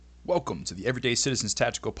Welcome to the Everyday Citizens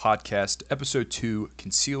Tactical Podcast, Episode 2,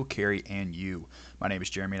 Conceal, Carry, and You. My name is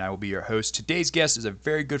Jeremy, and I will be your host. Today's guest is a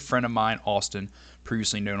very good friend of mine, Austin,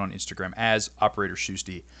 previously known on Instagram as Operator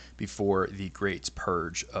Schuster, before the great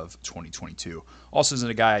purge of 2022. Austin is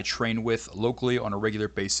a guy I train with locally on a regular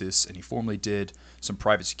basis, and he formerly did some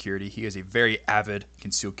private security. He is a very avid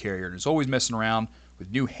concealed carrier and is always messing around with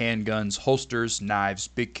new handguns, holsters, knives,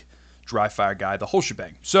 big dry fire guy, the whole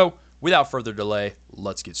shebang. So, without further delay,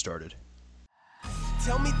 let's get started.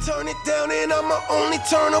 Tell me turn it down and I'ma only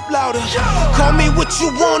turn up louder. Call me what you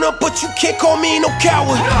wanna, but you can't call me no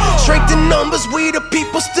coward. Straight the numbers, we the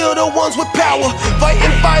people, still the ones with power. Fighting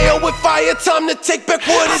fire with fire, time to take back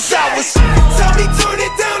what is ours. Tell me turn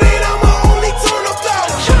it down and I'ma only turn up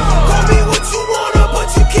louder. Call me what you wanna, but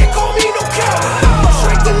you can't call me no coward.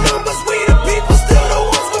 Straight the numbers, we the people, still the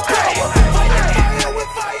ones with power. Fighting fire with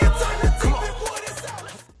fire, time to take back what is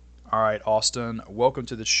ours. All right, Austin, welcome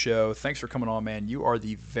to the show. Thanks for coming on, man. You are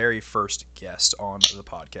the very first guest on the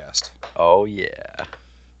podcast. Oh, yeah.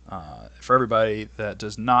 For everybody that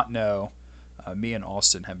does not know, me and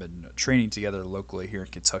Austin have been training together locally here in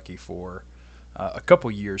Kentucky for a couple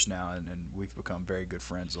years now, and we've become very good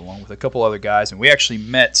friends along with a couple other guys. And we actually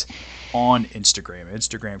met on Instagram.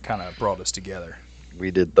 Instagram kind of brought us together. We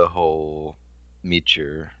did the whole meet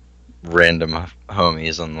your random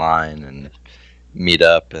homies online and meet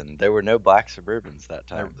up, and there were no black Suburbans that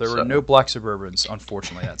time. There were no black Suburbans,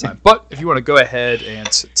 unfortunately, that time. But if you want to go ahead and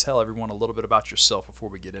tell everyone a little bit about yourself before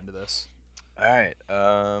we get into this. All right.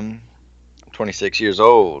 I'm 26 years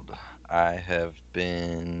old. I've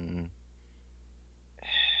been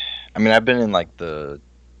in like the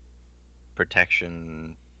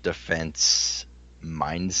protection defense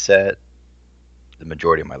mindset the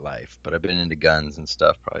majority of my life, but I've been into guns and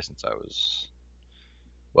stuff probably since I was,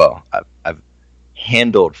 I've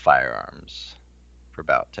handled firearms for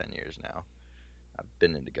about 10 years now. I've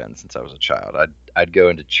been into guns since I was a child. I'd go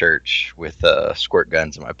into church with squirt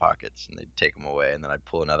guns in my pockets, and they'd take them away, and then I'd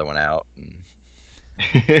pull another one out. And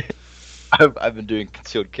I've been doing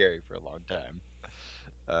concealed carry for a long time.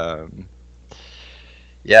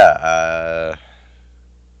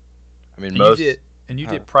 You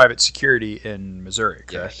did private security in Missouri,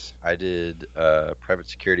 correct? Yes, I did private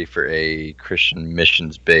security for a Christian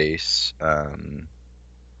missions base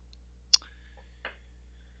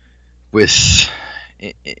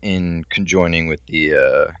in conjoining with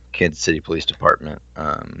the Kansas City Police Department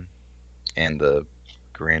and the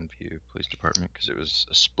Grandview Police Department, because it was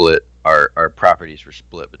a split. Our properties were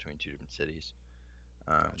split between two different cities.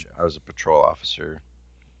 Gotcha. I was a patrol officer,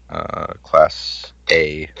 Class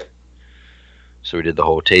A. So we did the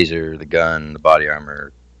whole taser, the gun, the body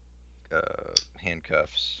armor,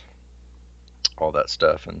 handcuffs, all that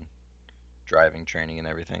stuff, and driving training and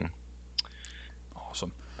everything.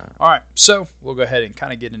 Awesome. All right, so we'll go ahead and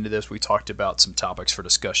kind of get into this. We talked about some topics for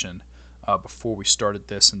discussion before we started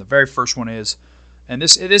this, and the very first one is, and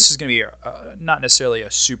this is going to be not necessarily a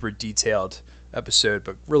super detailed episode,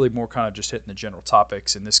 but really more kind of just hitting the general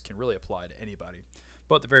topics, and this can really apply to anybody.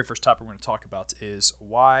 But the very first topic we're going to talk about is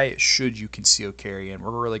why should you conceal carry, and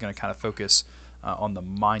we're really going to kind of focus on the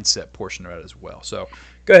mindset portion of it as well. So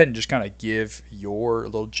go ahead and just kind of give your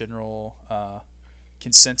little general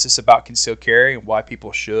consensus about concealed carry and why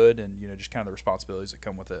people should, and just kind of the responsibilities that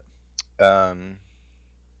come with it. The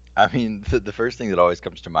first thing that always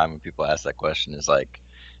comes to mind when people ask that question is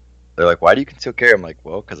they're like, why do you conceal carry? I'm like,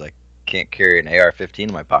 well, because I can't carry an AR-15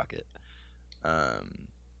 in my pocket.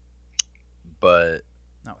 But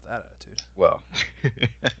not with that attitude. Well,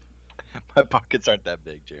 my pockets aren't that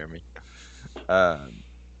big, Jeremy.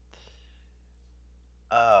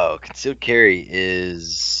 Concealed carry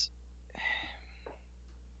is...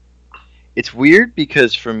 It's weird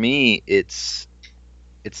because for me, it's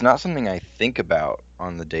not something I think about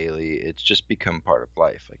on the daily. It's just become part of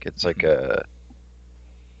life. It's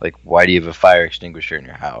why do you have a fire extinguisher in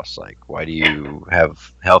your house? Why do you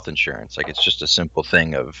have health insurance? It's just a simple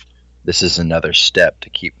thing of, this is another step to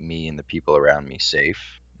keep me and the people around me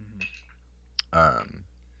safe. Mm-hmm. And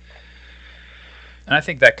I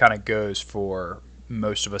think that kind of goes for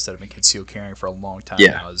most of us that have been concealed carrying for a long time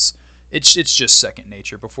now. It's just second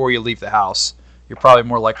nature. Before you leave the house, you're probably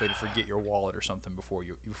more likely to forget your wallet or something before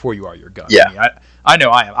you are your gun. Yeah. I know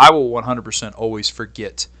I am. I will 100% always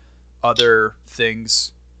forget other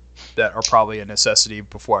things that are probably a necessity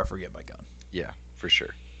before I forget my gun. Yeah, for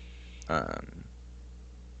sure.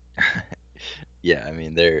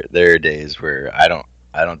 There are days where I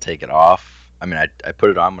don't take it off. I put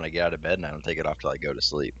it on when I get out of bed, and I don't take it off till I go to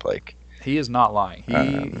sleep. He is not lying.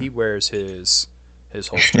 He wears his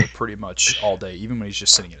holster pretty much all day, even when he's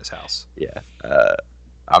just sitting in his house. Yeah.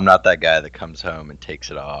 I'm not that guy that comes home and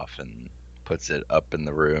takes it off and puts it up in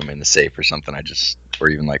the room in the safe or something. Or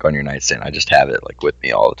even like on your nightstand. I just have it like with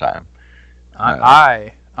me all the time.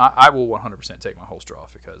 I will 100% take my holster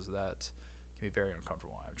off because that can be very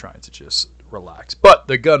uncomfortable when I'm trying to just relax. But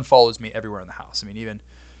the gun follows me everywhere in the house. I mean,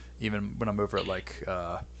 even when I'm over at like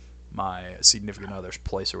my significant other's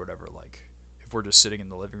place or whatever, like if we're just sitting in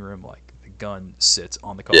the living room, like the gun sits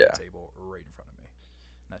on the coffee table right in front of me.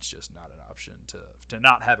 And that's just not an option to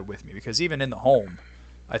not have it with me, because even in the home,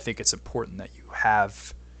 I think it's important that you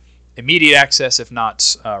have immediate access, if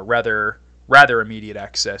not rather immediate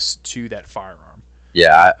access to that firearm.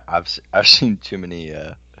 Yeah, I've seen too many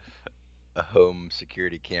home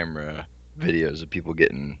security camera videos of people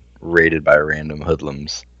getting raided by random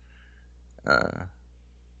hoodlums.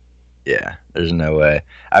 Yeah, there's no way.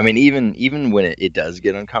 I mean, even when it does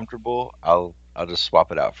get uncomfortable, I'll just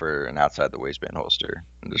swap it out for an outside the waistband holster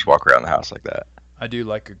and just walk around the house like that. I do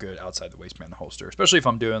like a good outside the waistband holster, especially if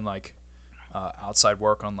I'm doing like outside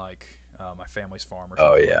work on like my family's farm or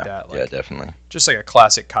something like that. Like, yeah, definitely. Just like a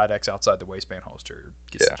classic Kydex outside the waistband holster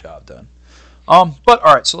gets the job done. But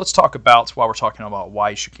all right, so let's talk about, while we're talking about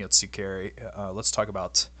why you should conceal carry, let's talk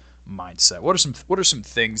about mindset. What are some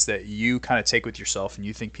things that you kind of take with yourself and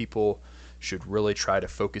you think people should really try to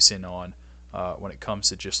focus in on when it comes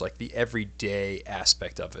to just like the everyday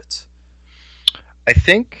aspect of it? I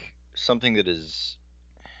think something that is,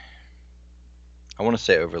 I want to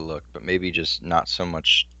say overlooked, but maybe just not so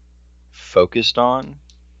much focused on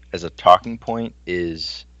as a talking point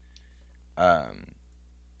is, and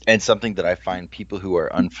something that I find people who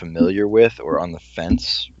are unfamiliar with or on the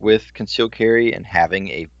fence with concealed carry and having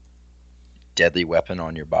a deadly weapon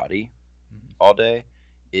on your body all day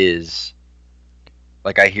is,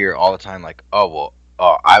 like, I hear all the time, like,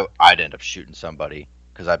 I'd end up shooting somebody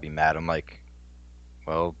because I'd be mad. I'm like,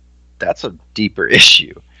 well, that's a deeper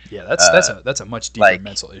issue. Yeah, that's a much deeper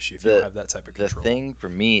mental issue if you don't have that type of control. The thing for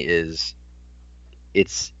me is,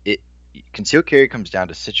 concealed carry comes down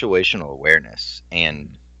to situational awareness,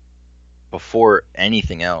 and before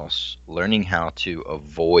anything else, learning how to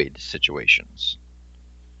avoid situations.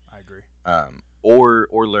 I agree.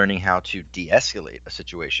 Or learning how to de-escalate a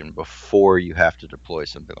situation before you have to deploy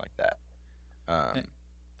something like that. And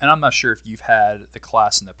I'm not sure if you've had the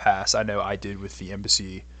class in the past. I know I did with the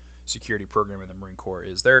embassy security program in the Marine Corps.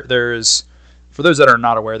 There's for those that are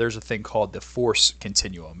not aware, there's a thing called the force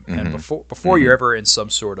continuum, and before you're ever in some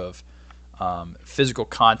sort of physical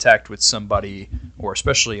contact with somebody, or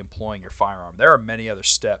especially employing your firearm, there are many other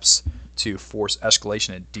steps to force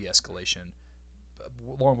escalation and de-escalation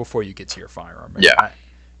long before you get to your firearm.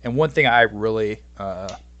 And one thing I really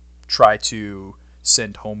try to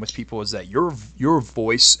send home with people is that your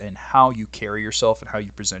voice and how you carry yourself and how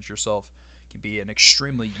you present yourself can be an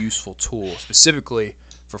extremely useful tool, specifically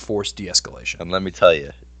for force de-escalation. And let me tell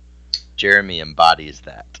you, Jeremy embodies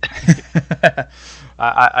that.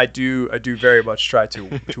 I do very much try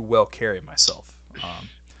to well carry myself.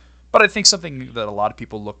 But I think something that a lot of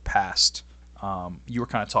people look past, you were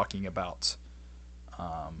kind of talking about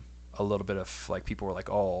a little bit of, like, people were like,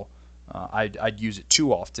 I'd use it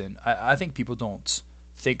too often. I think people don't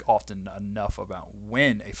think often enough about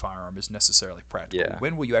when a firearm is necessarily practical. Yeah.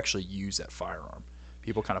 When will you actually use that firearm?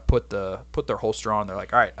 People kind of put their holster on. They're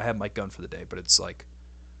like, all right, I have my gun for the day. But it's like,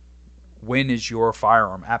 when is your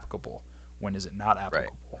firearm applicable? When is it not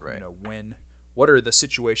applicable? Right. You know, what are the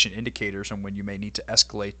situation indicators on when you may need to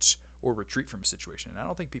escalate or retreat from a situation? And I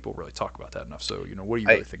don't think people really talk about that enough. So, what do you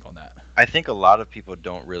really think on that? I think a lot of people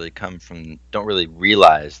don't really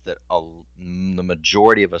realize that the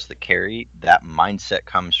majority of us that carry, that mindset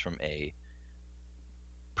comes from a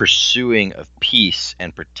pursuing of peace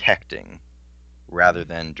and protecting rather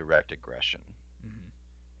than direct aggression. Mm-hmm.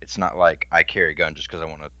 It's not like I carry a gun just because I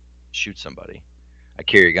want to shoot somebody. I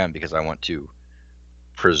carry a gun because I want to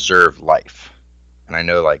preserve life. And I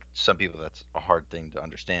know, like, some people that's a hard thing to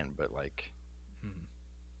understand, but like,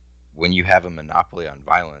 when you have a monopoly on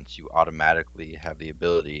violence, you automatically have the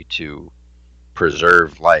ability to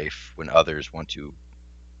preserve life when others want to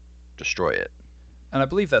destroy it. And I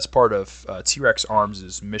believe that's part of T-Rex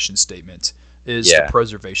Arms' mission statement is the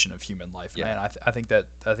preservation of human life. Yeah. And I think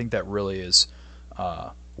that really is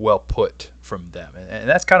well put from them. And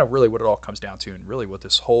that's kind of really what it all comes down to, and really what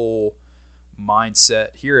this whole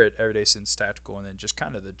mindset here at Everyday Sense Tactical, and then just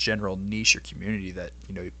kind of the general niche or community that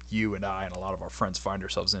you and I and a lot of our friends find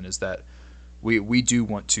ourselves in, is that we do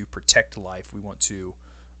want to protect life. We want to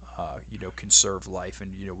conserve life,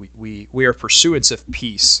 and we are pursuants of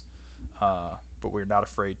peace, but we're not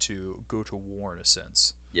afraid to go to war in a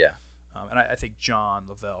sense. Yeah. And I think John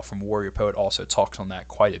Lavelle from Warrior Poet also talks on that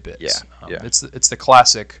quite a bit. Yeah, yeah. It's the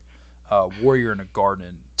classic warrior in a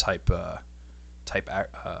garden type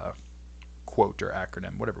quote or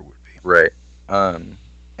acronym, whatever it would be. Right.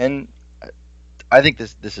 And I think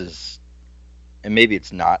this is, and maybe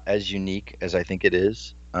it's not as unique as I think it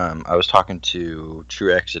is. I was talking to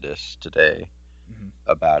True Exodus today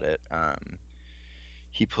about it.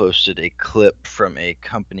 He posted a clip from a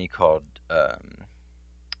company called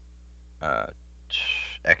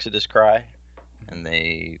Exodus Cry, and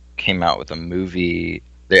they came out with a movie.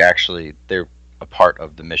 They're a part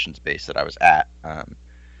of the mission space that I was at.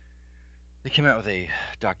 They came out with a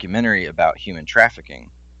documentary about human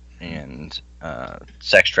trafficking and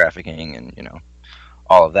sex trafficking, and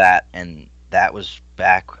all of that. And that was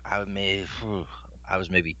back. I was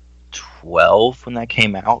maybe 12 when that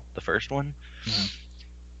came out, the first one.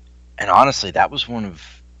 And honestly, that was one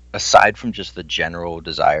of, aside from just the general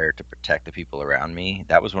desire to protect the people around me,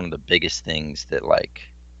 that was one of the biggest things that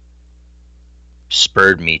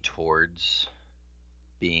spurred me towards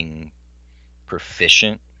being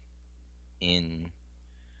proficient in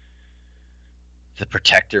the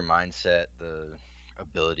protector mindset, the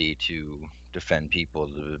ability to defend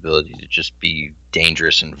people, the ability to just be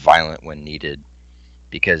dangerous and violent when needed.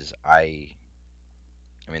 Because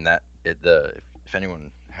if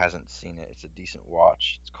anyone hasn't seen it, it's a decent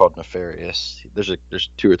watch. It's called Nefarious. There's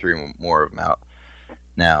 2 or 3 more of them out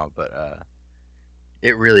now, but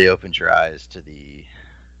it really opens your eyes to the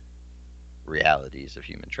realities of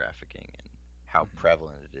human trafficking and how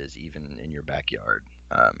prevalent it is even in your backyard.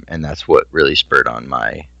 And that's what really spurred on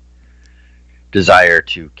my desire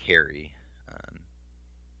to carry,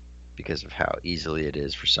 because of how easily it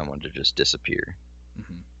is for someone to just disappear.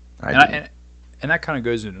 And that kind of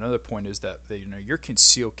goes into another point, is that your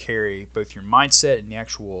concealed carry, both your mindset and the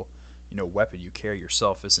actual weapon you carry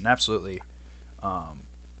yourself, is an absolutely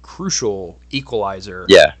crucial equalizer.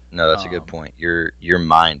 Yeah, no, that's a good point. Your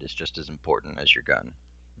mind is just as important as your gun,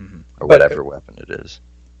 or whatever weapon it is.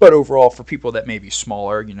 But overall, for people that may be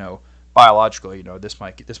smaller, biologically, this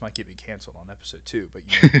might get me canceled on episode 2. But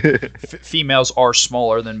females are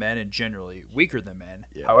smaller than men and generally weaker than men.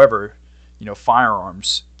 Yeah. However,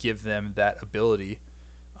 firearms give them that ability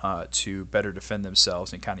to better defend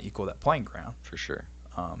themselves and kind of equal that playing ground. For sure.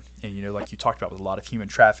 And like you talked about with a lot of human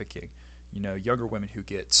trafficking, younger women who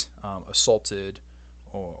get assaulted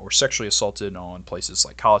or sexually assaulted on places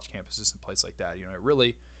like college campuses and places like that, it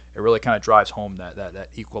really kind of drives home that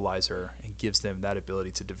equalizer and gives them that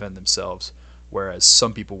ability to defend themselves, whereas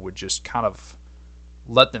some people would just kind of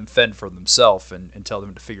let them fend for themselves and tell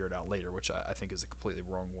them to figure it out later, which I think is a completely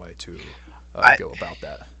wrong way to go about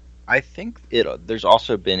that. I think there's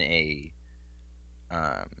also been a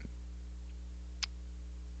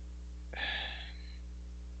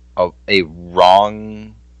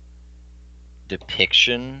wrong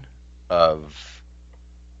depiction of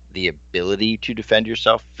the ability to defend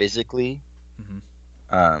yourself physically.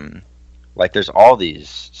 There's all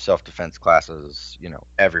these self-defense classes,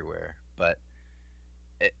 everywhere, but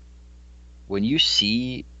when you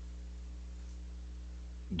see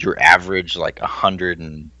your average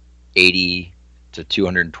 180 to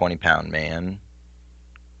 220 pound man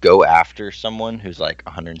go after someone who's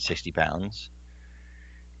 160 pounds,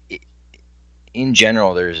 in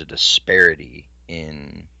general, there's a disparity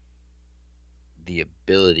in the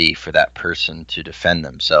ability for that person to defend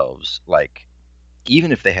themselves.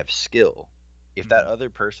 Even if they have skill, if that other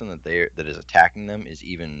person that is attacking them is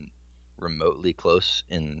even remotely close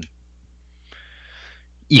in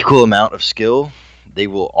equal amount of skill, they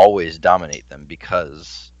will always dominate them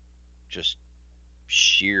because just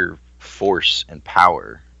sheer force and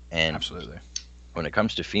power. And absolutely, when it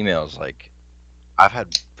comes to females, I've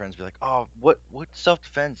had friends be like, "Oh, what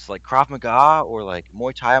self-defense, Krav Maga or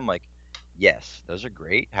Muay Thai?" I'm like, yes, those are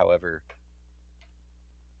great. However,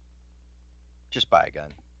 just buy a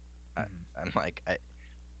gun. I'm like,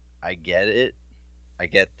 I get it. I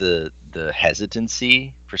get the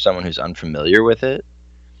hesitancy for someone who's unfamiliar with it,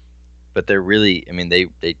 but they're really,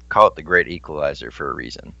 they call it the great equalizer for a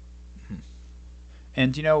reason.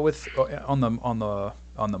 And with on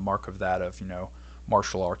the mark of that of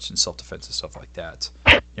martial arts and self-defense and stuff like that,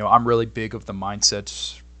 I'm really big of the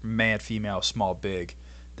mindset, man, female, small, big,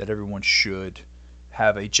 that everyone should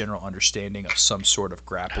have a general understanding of some sort of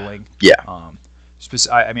grappling. Yeah.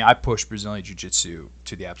 I pushed Brazilian Jiu-Jitsu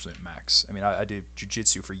to the absolute max. I did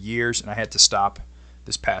Jiu-Jitsu for years, and I had to stop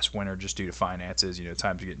this past winter just due to finances.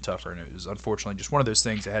 Times are getting tougher, and it was unfortunately just one of those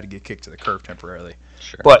things that had to get kicked to the curb temporarily.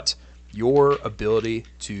 Sure. But your ability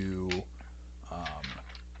to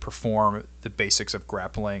perform the basics of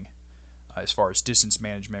grappling as far as distance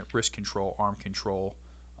management, wrist control, arm control,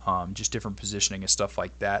 just different positioning and stuff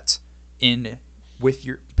like that.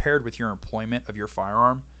 Paired with your employment of your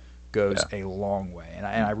firearm goes a long way, and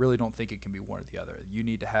I really don't think it can be one or the other. You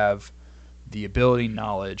need to have the ability,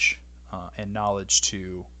 knowledge, and knowledge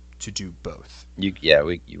to do both. We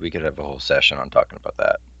could have a whole session on talking about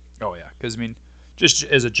that. Oh yeah, because I mean, just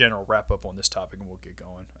as a general wrap up on this topic, and we'll get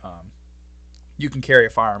going. You can carry a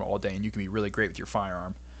firearm all day, and you can be really great with your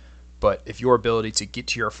firearm. But if your ability to get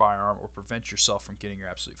to your firearm or prevent yourself from getting your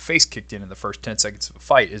absolute face kicked in the first 10 seconds of a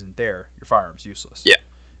fight isn't there, your firearm's useless. Yeah.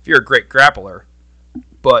 If you're a great grappler,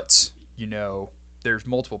 but there's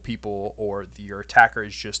multiple people, or your attacker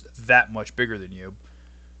is just that much bigger than you,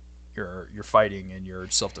 your fighting and your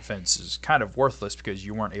self-defense is kind of worthless because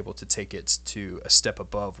you weren't able to take it to a step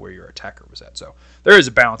above where your attacker was at. So there is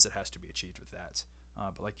a balance that has to be achieved with that.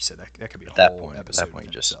 But like you said, that could be a whole episode. At that point,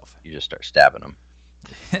 you just start stabbing them.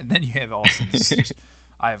 And then you have Austin's.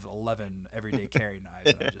 I have 11 everyday carry knives,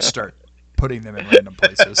 and I just start putting them in random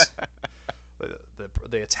places.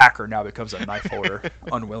 The attacker now becomes a knife holder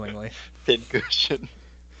unwillingly. Thin cushion.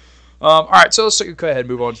 All right, so let's go ahead and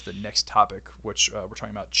move on to the next topic, which we're talking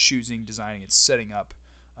about choosing, designing, and setting up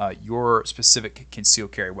your specific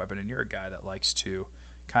concealed carry weapon. And you're a guy that likes to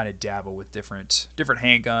kind of dabble with different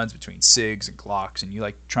handguns between SIGs and Glocks, and you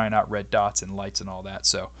like trying out red dots and lights and all that.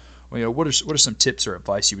 So, what are some tips or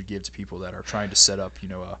advice you would give to people that are trying to set up,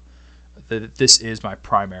 this is my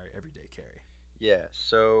primary everyday carry? Yeah.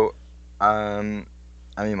 So,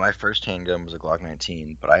 my first handgun was a Glock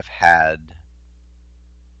 19, but I've had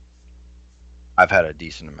a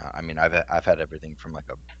decent amount. I mean, I've had everything from like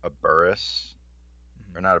a Burris,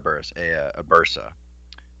 or not a Burris, a Bursa,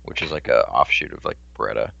 which is like a offshoot of like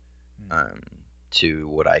Beretta, to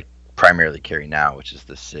what I primarily carry now, which is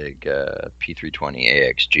the SIG P320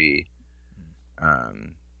 AXG.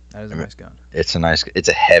 That is a nice gun. It's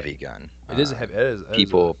a heavy gun. It is a heavy.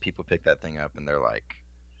 People pick that thing up and they're like,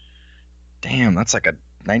 "Damn, that's like a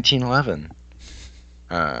 1911."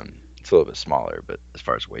 It's a little bit smaller, but as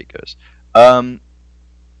far as weight goes, I've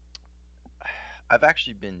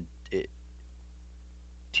actually been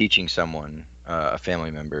teaching someone, a family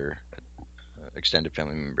member, extended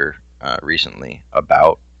family member, recently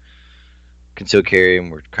about concealed carry,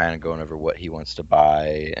 and we're kind of going over what he wants to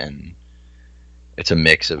buy, and it's a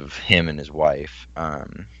mix of him and his wife.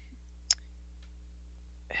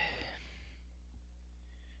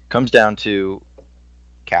 Comes down to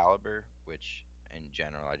caliber, which in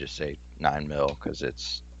general I just say 9mm because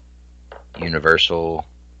it's universal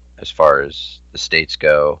as far as the states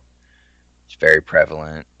go. It's very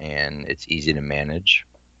prevalent and it's easy to manage.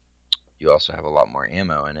 You also have a lot more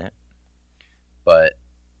ammo in it. But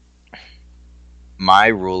my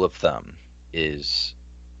rule of thumb is,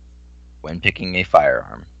 when picking a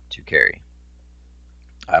firearm to carry,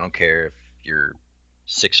 I don't care if you're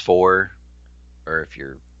 6'4" or if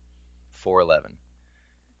you're 4'11",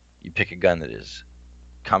 you pick a gun that is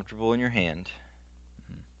comfortable in your hand,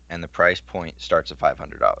 and the price point starts at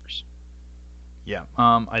 $500. Yeah,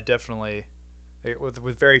 I definitely,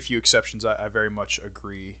 with very few exceptions, I very much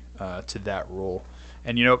agree to that rule.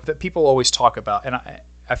 And that people always talk about, and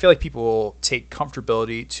I feel like people take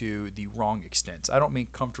comfortability to the wrong extent. I don't mean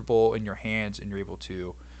comfortable in your hands and you're able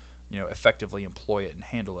to, effectively employ it and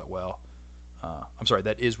handle it well. I'm sorry,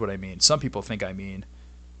 that is what I mean. Some people think I mean,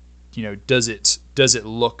 does it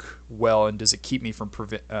look well, and does it keep me from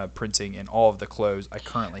printing in all of the clothes I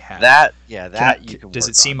currently have? Does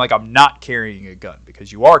it seem like I'm not carrying a gun,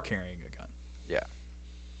 because you are carrying a gun? Yeah.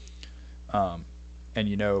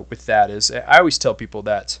 And with that is, I always tell people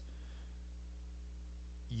that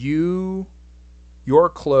your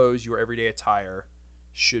clothes, your everyday attire,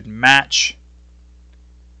 should match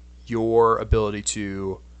your ability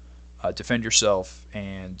to defend yourself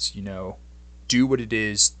and do what it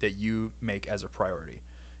is that you make as a priority.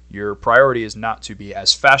 Your priority is not to be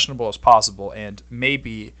as fashionable as possible, and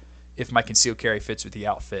maybe if my concealed carry fits with the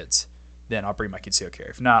outfit, then I'll bring my concealed carry.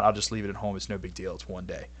 If not, I'll just leave it at home. It's no big deal. It's one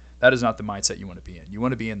day. That is not the mindset you want to be in. You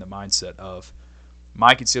want to be in the mindset of,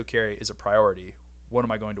 my concealed carry is a priority. What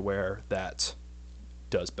am I going to wear that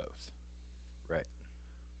does both? Right.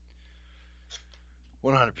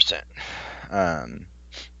 100%.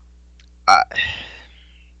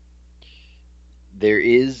 There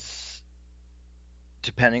is,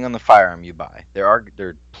 depending on the firearm you buy, there are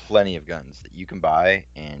plenty of guns that you can buy,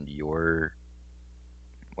 and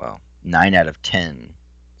 9 out of 10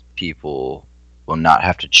 people will not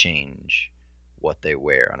have to change what they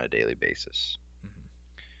wear on a daily basis.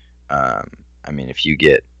 If you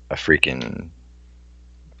get a freaking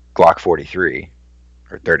Glock 43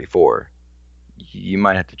 or 34, you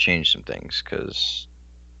might have to change some things because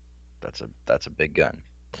that's a big gun.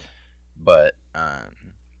 But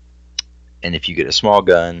and if you get a small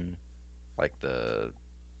gun like uh,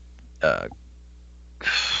 the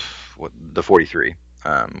 43,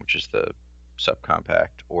 which is the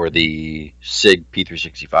subcompact, or the Sig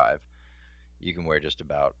P365, you can wear just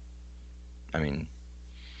about, I mean,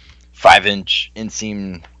 5-inch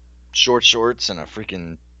inseam shorts and a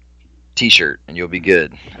freaking t-shirt, and you'll be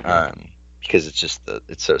good. Because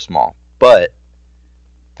it's so small. But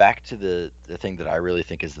back to the thing that I really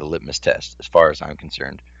think is the litmus test, as far as I'm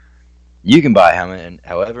concerned. You can buy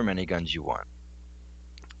however many guns you want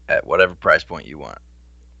at whatever price point you want,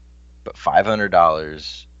 but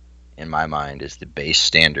 $500 in my mind is the base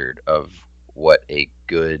standard of what a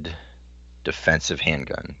good defensive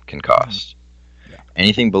handgun can cost. Yeah.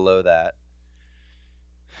 Anything below that,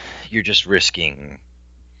 you're just risking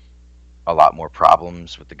a lot more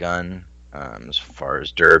problems with the gun, as far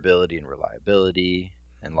as durability and reliability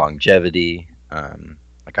and longevity.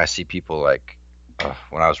 Like I see people like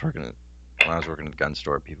when I was working at the gun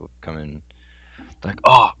store, people come in like,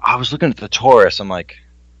 "Oh, I was looking at the Taurus." I'm like,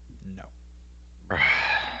 No.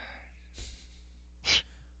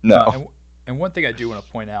 no. And one thing I do want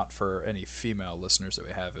to point out for any female listeners that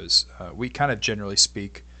we have is we kind of generally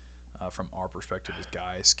speak from our perspective as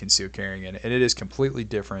guys concealed carrying, and it is completely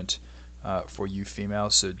different for you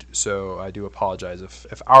females. So I do apologize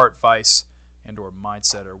if our advice and or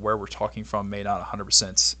mindset or where we're talking from may not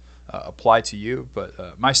 100% apply to you.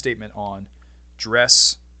 But my statement on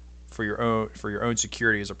dress for your own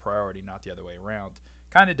security is a priority, not the other way around,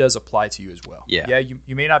 kind of does apply to you as well. Yeah.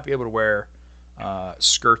 You may not be able to wear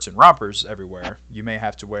skirts and rompers everywhere. You may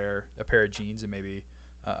have to wear a pair of jeans and maybe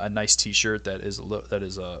a nice T-shirt that is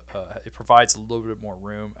it provides a little bit more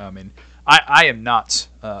room. I mean, I am not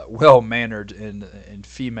well mannered in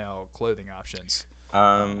female clothing options.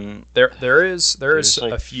 There is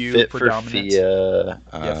like a few Fit predominant. For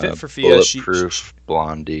Fia, Fit for Fia. Bulletproof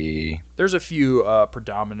Blondie. There's a few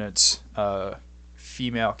predominant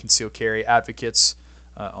female concealed carry advocates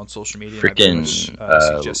on social media. Freaking, and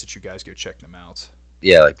I suggest that you guys go check them out.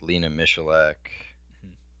 Yeah, like Lena Michalek.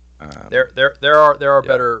 There are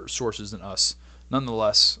better sources than us.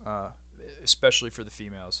 Nonetheless, especially for the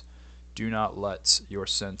females, do not let your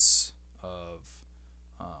sense of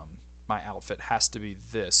my outfit has to be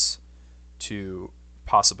this to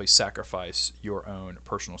possibly sacrifice your own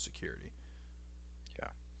personal security.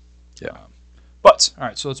 Yeah. But all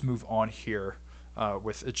right, so let's move on here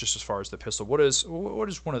with it. Just as far as the pistol, what is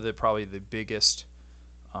one of the probably the biggest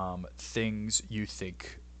things you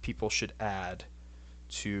think people should add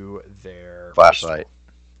to their flashlight? Pistol?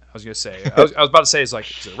 I was gonna say. I was about to say is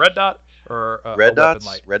it a red dot or red a dots?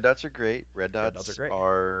 Light? Red dots are great. Red dots are great.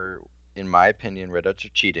 Are, in my opinion, red dots are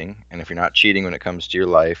cheating. And if you're not cheating when it comes to your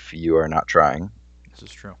life, you are not trying. This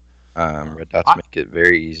is true. Red dots make it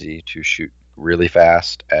very easy to shoot really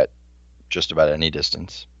fast at just about any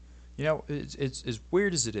distance. You know, it's as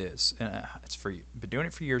weird as it is, and it's for you. Been doing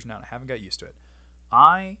it for years now, and I haven't got used to it.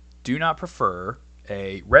 I do not prefer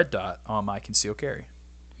a red dot on my concealed carry.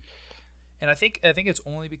 And I think it's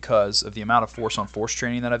only because of the amount of force on force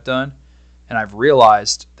training that I've done, and I've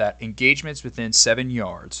realized that engagements within 7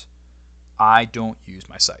 yards, I don't use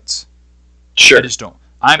my sights. Sure. I just don't.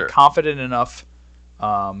 I'm confident enough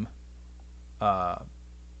pointing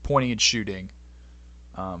and shooting.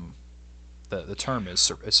 The term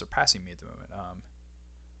is surpassing me at the moment.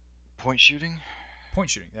 Point shooting? Point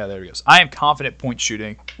shooting. Yeah, there it goes. I am confident point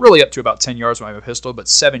shooting, really up to about 10 yards when I have a pistol, but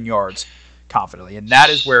 7 yards confidently. And that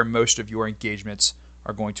is where most of your engagements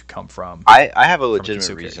are going to come from. I have a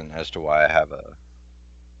legitimate reason as to why I have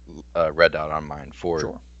a red dot on mine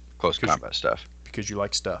for close combat stuff. Because you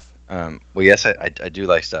like stuff. Well, yes, I do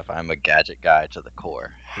like stuff. I'm a gadget guy to the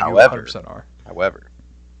core. However,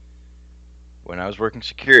 when I was working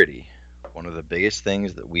security, one of the biggest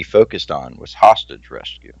things that we focused on was hostage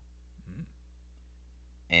rescue. Mm-hmm.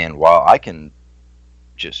 And while I can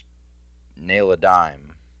just nail a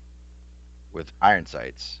dime with iron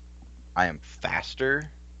sights, I am faster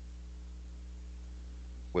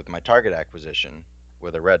with my target acquisition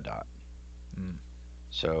with a red dot. Mm.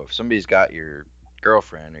 So if somebody's got your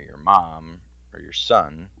girlfriend or your mom or your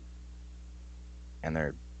son and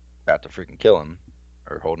they're about to freaking kill him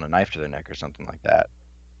or holding a knife to their neck or something like that,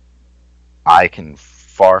 I can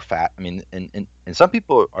and some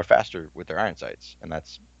people are faster with their iron sights, and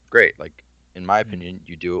that's great. Like, in my opinion,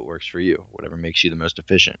 you do what works for you, whatever makes you the most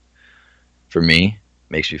efficient. For me,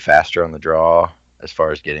 makes me faster on the draw as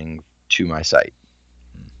far as getting to my sight.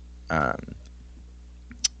 And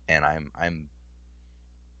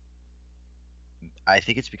I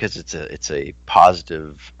think it's because it's a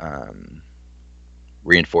positive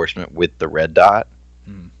reinforcement with the red dot.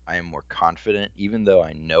 Mm. I am more confident, even though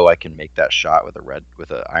I know I can make that shot with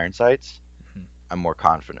a iron sights. Mm-hmm. I'm more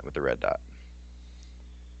confident with the red dot.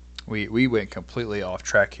 We went completely off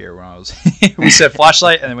track here when I was. We said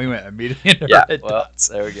flashlight, and then we went immediately into red dots.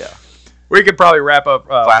 There we go. We could probably wrap up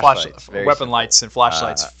weapon simple. lights and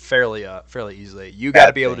flashlights fairly easily. You got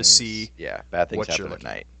to be able to see. Yeah, bad things what happen you're at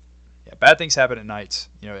night. Yeah, bad things happen at night.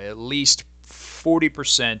 At least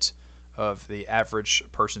 40% of the average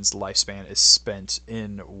person's lifespan is spent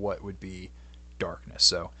in what would be darkness.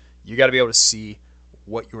 So you got to be able to see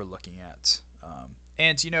what you're looking at.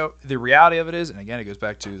 And the reality of it is, and again, it goes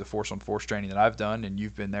back to the force on force training that I've done, and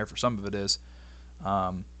you've been there for some of it. Is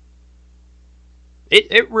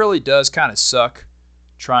it really does kind of suck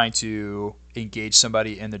trying to engage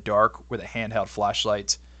somebody in the dark with a handheld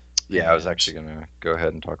flashlight. Yeah, I was actually gonna go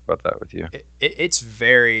ahead and talk about that with you. It's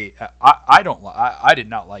very. I did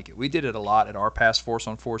not like it. We did it a lot at our past force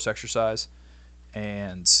on force exercise,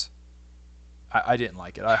 and I didn't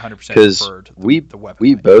like it. I 100% preferred the weapon.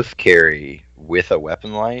 We light. both carry with a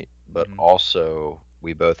weapon light, but also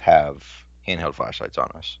we both have handheld flashlights on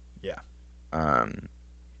us. Yeah.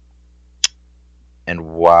 And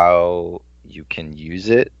while you can use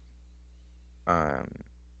it,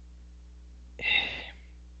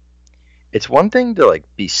 it's one thing to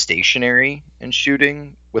like be stationary and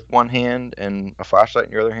shooting with one hand and a flashlight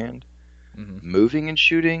in your other hand. Moving and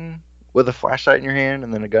shooting with a flashlight in your hand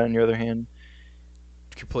and then a gun in your other hand.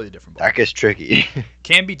 Completely different ball. That gets tricky.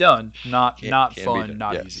 Can be done, not fun,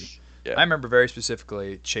 not yes. easy. Yeah. I remember very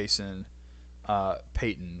specifically chasing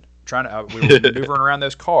Peyton, trying to. We were maneuvering around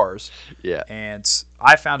those cars. Yeah. And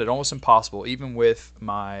I found it almost impossible, even with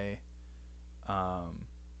my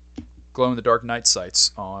glow in the dark night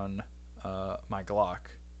sights on my Glock.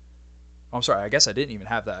 Oh, I'm sorry. I guess I didn't even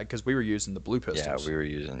have that because we were using the blue pistols. Yeah, we were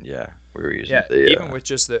using. Even with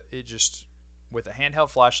just with a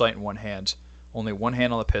handheld flashlight in one hand, only one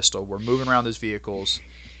hand on the pistol. We're moving around those vehicles.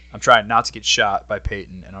 I'm trying not to get shot by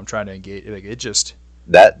Peyton, and I'm trying to engage. Like, it just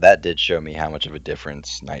that did show me how much of a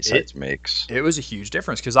difference night sights makes. It was a huge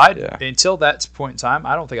difference because until that point in time,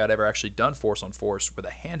 I don't think I'd ever actually done force on force with a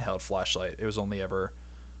handheld flashlight. It was only ever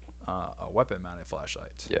a weapon mounted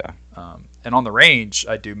flashlight. Yeah. And on the range,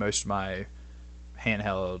 I do most of my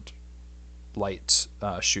handheld light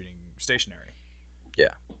shooting stationary.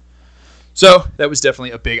 Yeah. So that was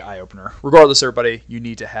definitely a big eye opener. Regardless, everybody, you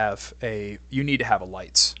need to have a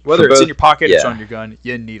light. Whether it's in your pocket, it's on your gun,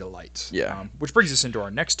 you need a light. Yeah. Which brings us into our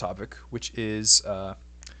next topic, which is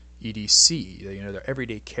EDC. Their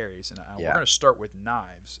everyday carries, and we're going to start with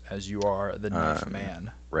knives, as you are the knife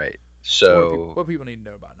man. Right. So what do people need to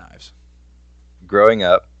know about knives? Growing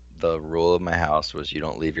up, the rule of my house was you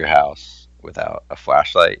don't leave your house without a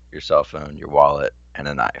flashlight, your cell phone, your wallet, and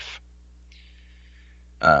a knife.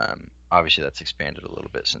 Obviously, that's expanded a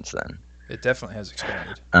little bit since then. It definitely has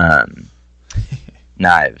expanded.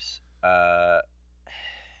 Knives.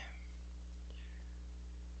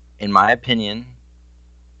 In my opinion,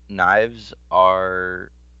 knives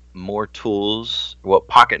are more tools. Well,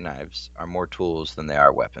 pocket knives are more tools than they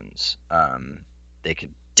are weapons. They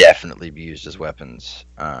could definitely be used as weapons.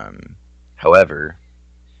 However,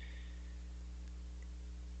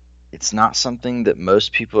 it's not something that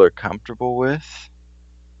most people are comfortable with.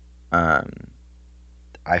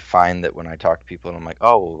 I find that when I talk to people and I'm like,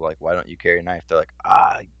 oh, well, like, why don't you carry a knife? They're like,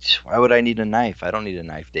 why would I need a knife? I don't need a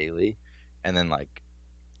knife daily. And then like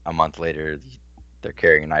a month later, they're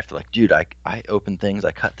carrying a knife. They're like, dude, I open things,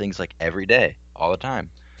 I cut things like every day, all the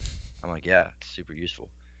time. I'm like, yeah, it's super useful.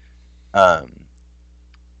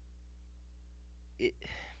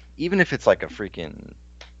 Even if it's like a freaking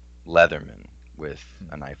Leatherman with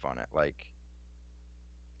a knife on it, like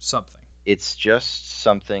something. It's just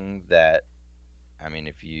something that, I mean,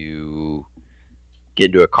 if you get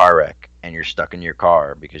into a car wreck and you're stuck in your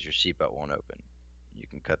car because your seatbelt won't open, you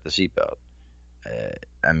can cut the seatbelt.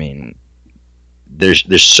 I mean, there's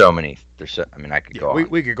so many. I could go on.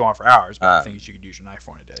 We could go on for hours, but things you could use your knife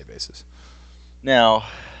for on a daily basis. Now,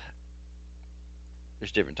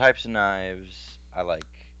 there's different types of knives. I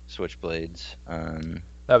like switchblades.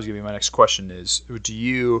 That was gonna be my next question. Is do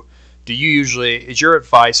you usually, is your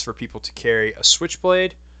advice for people to carry a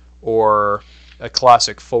switchblade or a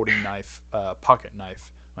classic folding knife, pocket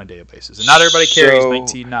knife on a daily basis? And not everybody carries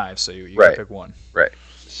 19 knives, so you gotta pick one. Right.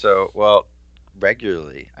 So, well,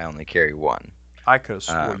 regularly I only carry one. I could have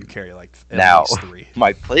swore you carry like at least 3.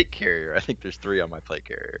 My plate carrier, I think there's 3 on my plate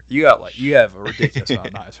carrier. You have a ridiculous amount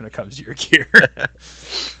of knives when it comes to your gear.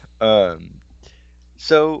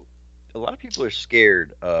 So a lot of people are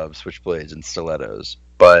scared of switchblades and stilettos,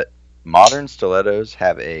 but modern stilettos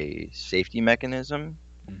have a safety mechanism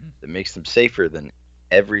that makes them safer than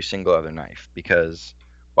every single other knife. Because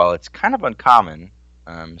while it's kind of uncommon,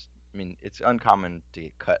 I mean, it's uncommon to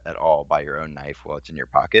get cut at all by your own knife while it's in your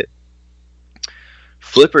pocket.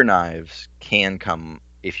 Flipper knives can come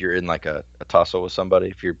if you're in like a tussle with somebody.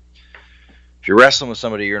 If you're wrestling with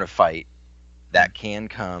somebody, you're in a fight. That can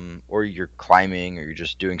come, or you're climbing, or you're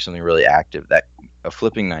just doing something really active. That a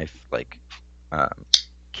flipping knife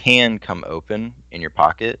can come open in your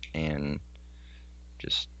pocket and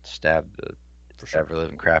just stab the ever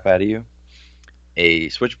living crap out of you. A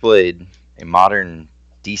switchblade, a modern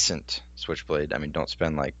decent switchblade. I mean, don't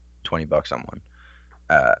spend like $20 on one,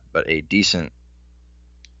 but a decent.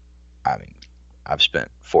 I mean, I've spent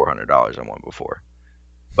 $400 on one before,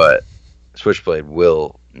 but switchblade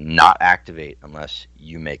will not activate unless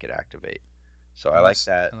you make it activate. So I like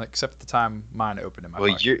that. Except at the time mine opened in my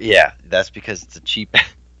pocket. Yeah, that's because it's a cheap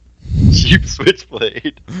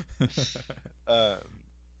switchblade. But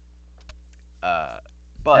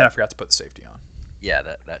and I forgot to put the safety on.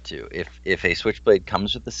 Yeah, that too. If a switchblade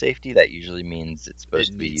comes with the safety, that usually means it's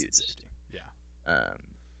supposed to be used. Safety. Yeah.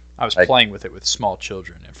 I was playing with it with small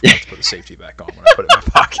children and forgot to put the safety back on when I put it in my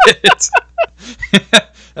pocket.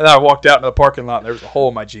 And then I walked out into the parking lot and there was a hole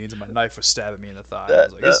in my jeans and my knife was stabbing me in the thigh. I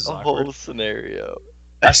was like, this is awkward. Whole scenario.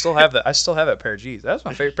 I still have that. I still have that pair of jeans. That was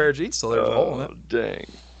my favorite pair of jeans. Still, there was a hole in it. Dang.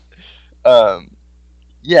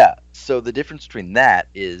 Yeah. So the difference between that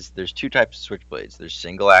is there's two types of switchblades. There's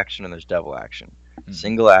single action and there's double action. Mm-hmm.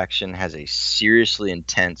 Single action has a seriously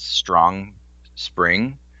intense, strong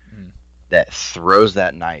spring that throws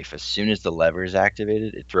that knife as soon as the lever is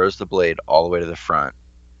activated. It throws the blade all the way to the front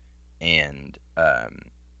and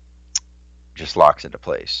just locks into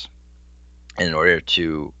place. And in order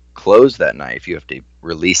to close that knife, you have to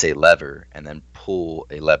release a lever and then pull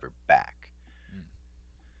a lever back.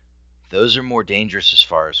 Those are more dangerous as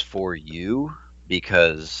far as for you,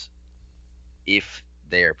 because if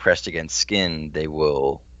they are pressed against skin, they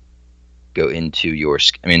will go into your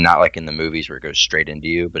skin. I mean, not like in the movies where it goes straight into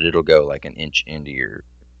you, but it'll go like an inch into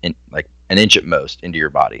like an inch at most into your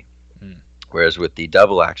body. Whereas with the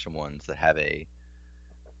double action ones that have the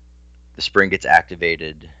spring gets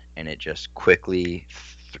activated and it just quickly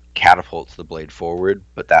catapults the blade forward,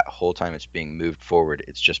 but that whole time it's being moved forward,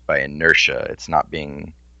 it's just by inertia. It's not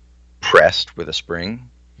being pressed with a spring.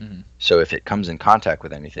 So if it comes in contact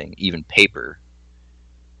with anything, even paper,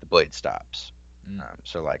 the blade stops.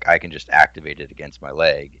 So like I can just activate it against my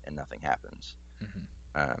leg and nothing happens.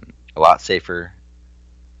 A lot safer.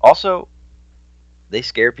 Also, they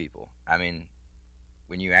scare people. I mean,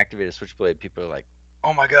 when you activate a switchblade, people are like,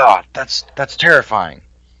 "Oh my god, that's terrifying."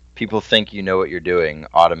 People think you know what you're doing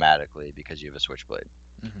automatically because you have a switchblade.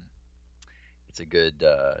 It's a good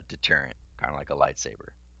deterrent, kind of like a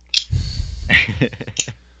lightsaber.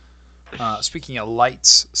 Speaking of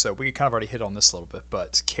lights, so we kind of already hit on this a little bit,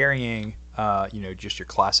 but carrying, just your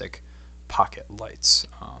classic pocket lights.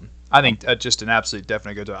 I think just an absolute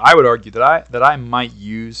definite go-to. I would argue that I might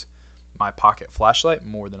use my pocket flashlight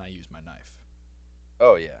more than I use my knife.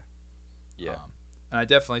 Oh yeah, yeah. And I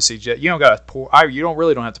definitely suggest you don't have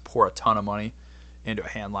to pour a ton of money into a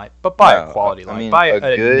hand light, but buy a quality light. Buy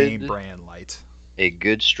a name brand light. A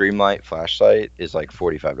good Streamlight flashlight is like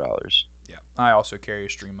 $45. Yeah, I also carry a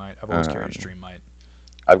Streamlight. I've always carried a Streamlight.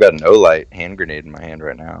 I've got an Olight hand grenade in my hand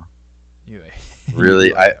right now.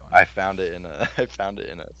 Really, I found it in a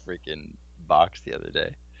freaking box the other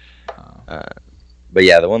day. But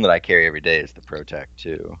yeah, the one that I carry every day is the ProTech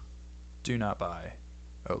 2. Do not buy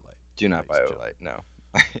Olight. Do not buy Olight. No.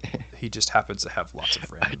 He just happens to have lots of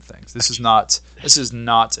random things. This is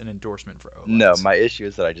not an endorsement for Olight. No, my issue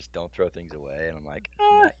is that I just don't throw things away, and I'm like,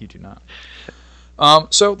 That you do not.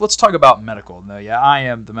 So let's talk about medical. Now, yeah, I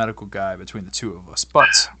am the medical guy between the two of us, but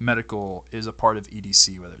medical is a part of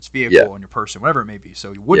EDC, whether it's vehicle on your person, whatever it may be.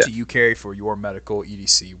 So what do you carry for your medical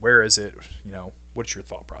EDC? Where is it? What's your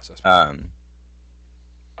thought process?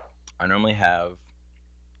 I normally have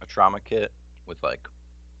a trauma kit with like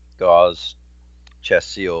gauze,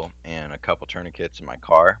 chest seal, and a couple tourniquets in my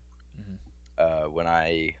car.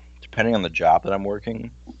 Depending on the job that I'm working,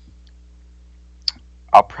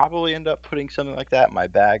 I'll probably end up putting something like that in my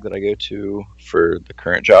bag that I go to for the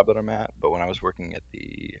current job that I'm at. But when I was working at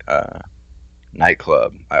the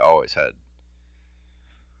nightclub, I always had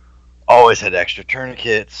extra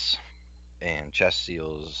tourniquets and chest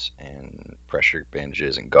seals and pressure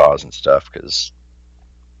bandages and gauze and stuff, because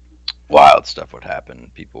wild stuff would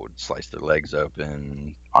happen. People would slice their legs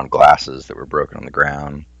open on glasses that were broken on the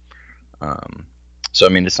ground. So I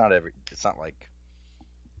mean, it's not like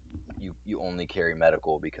you only carry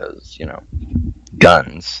medical because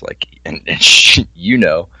guns, like, and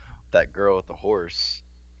that girl with the horse,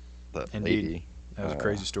 that Indeed. lady. That was a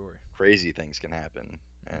crazy story. Crazy things can happen,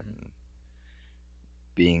 Mm-hmm. and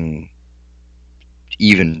being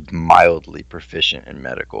even mildly proficient in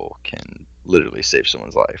medical can literally save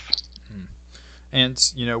someone's life.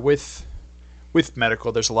 And with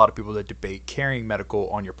medical, there's a lot of people that debate carrying medical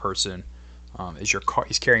on your person.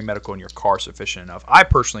 Is carrying medical in your car sufficient enough? I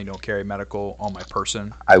personally don't carry medical on my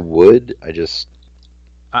person. I would.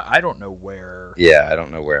 I don't know where. Yeah, I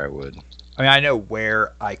don't know where I would. I mean, I know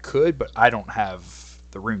where I could, but I don't have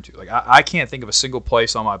the room to. Like, I can't think of a single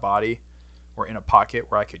place on my body or in a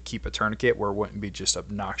pocket where I could keep a tourniquet where it wouldn't be just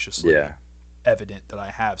obnoxiously evident that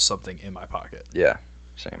I have something in my pocket. Yeah,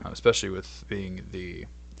 same. Especially with being the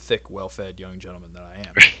thick, well-fed young gentleman that I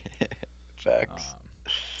am. Facts.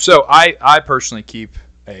 So I personally keep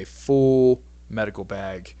a full medical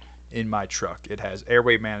bag in my truck. It has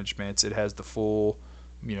airway management. It has the full,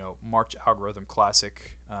 March algorithm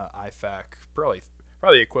classic IFAC. Probably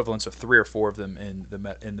equivalents of 3 or 4 of them in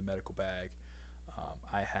the medical bag.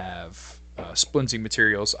 I have splinting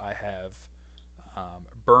materials. I have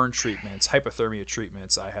burn treatments, hypothermia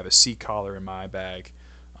treatments. I have a C-collar in my bag.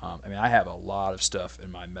 I have a lot of stuff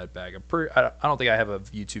in my med bag. I don't think I have a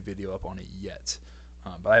YouTube video up on it yet,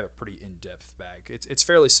 but I have a pretty in-depth bag. It's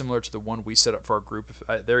fairly similar to the one we set up for our group. If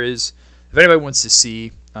anybody wants to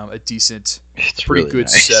see a decent, pretty really good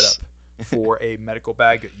nice setup for a medical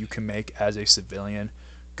bag that you can make as a civilian,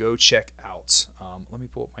 go check out. Let me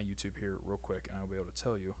pull up my YouTube here real quick, and I'll be able to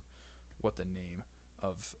tell you what the name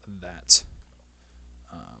of that.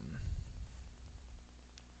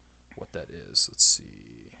 What that is. Let's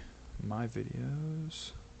see. My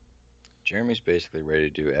videos. Jeremy's basically ready to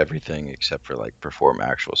do everything except for perform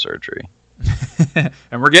actual surgery.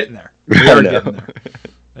 And we're getting there. We are getting there.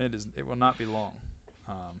 It will not be long.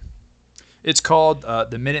 It's called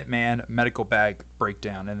the Minuteman Medical Bag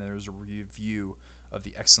Breakdown, and there's a review of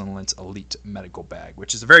the Excellent Elite Medical Bag,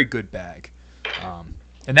 which is a very good bag.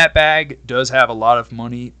 And that bag does have a lot of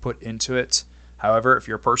money put into it. However, if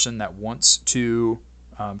you're a person that wants to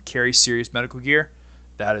carry serious medical gear,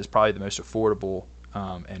 that is probably the most affordable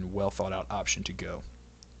and well thought out option to go.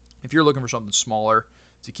 If you're looking for something smaller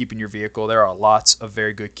to keep in your vehicle, there are lots of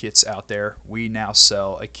very good kits out there. We now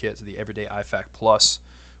sell a kit, the Everyday IFAC Plus,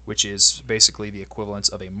 which is basically the equivalent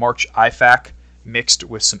of a March IFAC mixed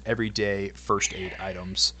with some everyday first aid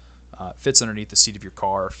items. Fits underneath the seat of your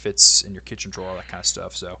car, fits in your kitchen drawer, that kind of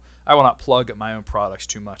stuff. So I will not plug my own products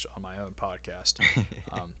too much on my own podcast.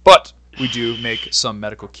 But we do make some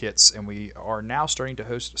medical kits, and we are now starting to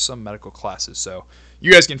host some medical classes. So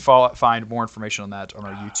you guys can find more information on that on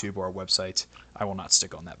our YouTube or our website. I will not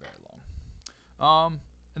stick on that very long.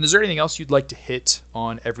 And is there anything else you'd like to hit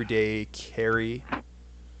on everyday carry?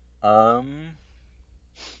 A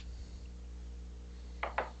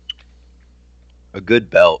good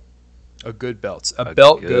belt. A good belt. A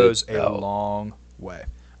belt goes a long way.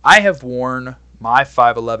 I have worn my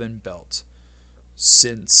 511 belt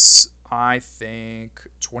since I think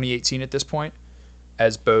 2018 at this point,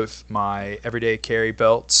 as both my everyday carry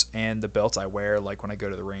belts and the belt I wear like when I go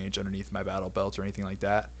to the range underneath my battle belt or anything like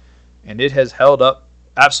that. And it has held up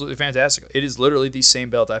absolutely fantastic. It is literally the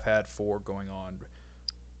same belt I've had past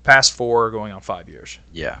 4 going on 5 years.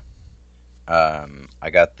 Yeah.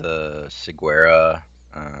 I got the Seguera,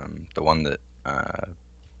 the one that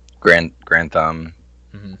Grand Thumb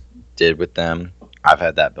did with them. I've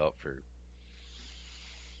had that belt for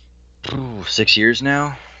 6 years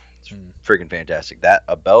now. It's freaking fantastic.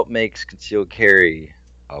 A belt makes concealed carry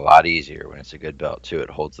a lot easier when it's a good belt too. It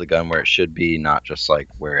holds the gun where it should be, not just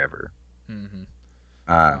wherever.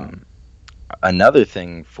 Another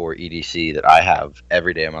thing for EDC that I have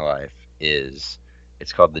every day of my life is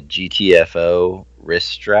it's called the GTFO wrist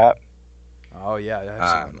strap. Oh yeah, I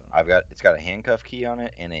have seen that. It's got a handcuff key on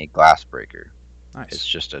it and a glass breaker. Nice. It's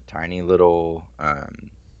just a tiny little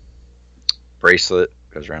bracelet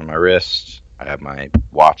goes around my wrist. I have my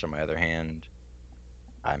watch on my other hand.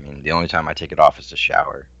 The only time I take it off is to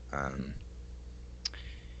shower.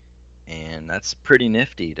 And that's pretty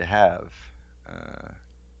nifty to have.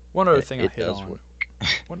 One other thing I hit on.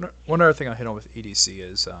 One other thing I hit on with EDC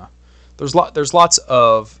is there's lots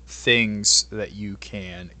of things that you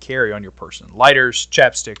can carry on your person. Lighters,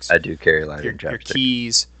 chapsticks. I do carry lighter and chapsticks. Your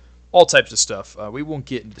keys, all types of stuff. We won't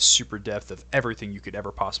get into the super depth of everything you could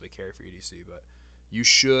ever possibly carry for EDC, but you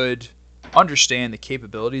should understand the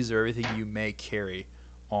capabilities of everything you may carry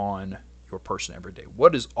on your person every day?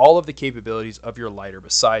 What is all of the capabilities of your lighter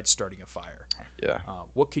besides starting a fire? Yeah.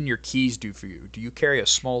 What can your keys do for you? Do you carry a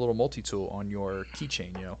small little multi-tool on your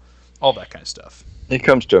keychain? All that kind of stuff. It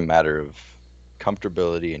comes to a matter of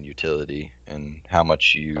comfortability and utility and how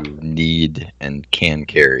much you need and can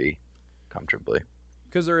carry comfortably.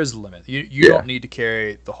 Because there is a limit. You don't need to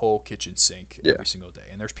carry the whole kitchen sink every single day.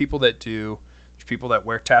 And there's people that do. There's people that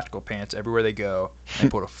wear tactical pants everywhere they go. And they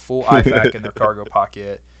put a full IFAK in their cargo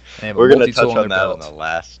pocket. And they have We're a going to touch multi-tool on in that their on belt. the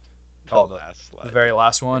last slide. The very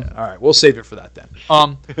last one? Yeah. All right, we'll save it for that then.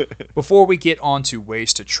 Before we get on to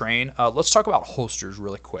ways to train, let's talk about holsters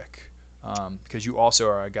really quick. Because you also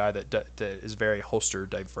are a guy that is very holster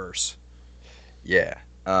diverse. Yeah.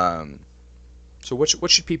 So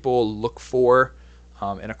what should people look for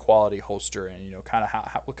in a quality holster, and kind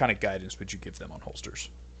of what kind of guidance would you give them on holsters?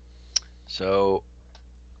 So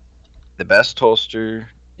the best holster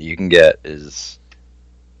you can get is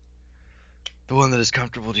the one that is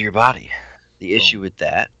comfortable to your body. The issue with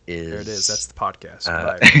that is there it is. That's the podcast.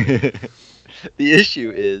 The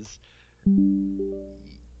issue is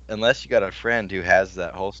unless you got a friend who has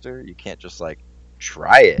that holster, you can't just like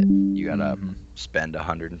try it. You gotta spend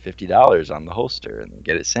 $150 on the holster and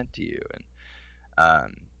get it sent to you. And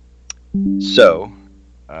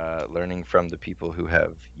learning from the people who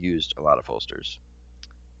have used a lot of holsters,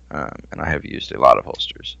 and I have used a lot of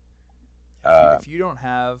holsters. If you don't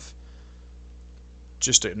have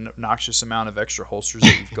just an obnoxious amount of extra holsters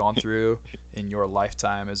that you've gone through in your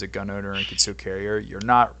lifetime as a gun owner and concealed carrier, you're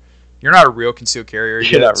not a real concealed carrier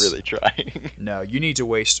yet. You're not really trying. No, you need to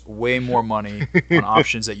waste way more money on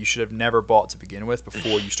options that you should have never bought to begin with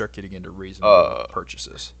before you start getting into reasonable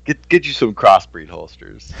purchases. Get you some crossbreed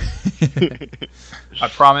holsters. I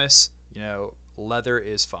promise, leather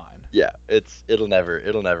is fine. Yeah, it'll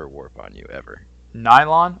never warp on you ever.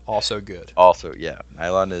 Nylon, also good. Also, yeah,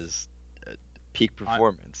 nylon is peak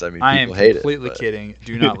performance. People hate it. I am completely kidding.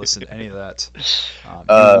 Do not listen to any of that.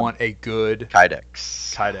 You want a good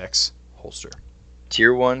Kydex holster.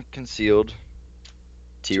 Tier 1 concealed,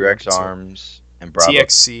 T-Rex arms, and Bravo.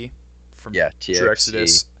 TXC from TXC.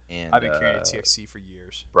 Exodus. And I've been carrying a TXC for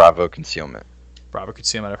years. Bravo concealment. Bravo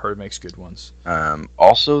concealment, I've heard makes good ones.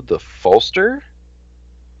 Also, the Fulster.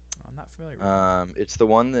 I'm not familiar with It's the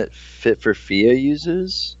one that Fit for FIA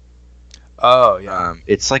uses. Oh, yeah.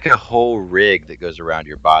 It's like a whole rig that goes around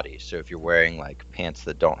your body. So if you're wearing like pants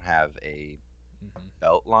that don't have a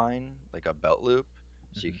belt line, like a belt loop,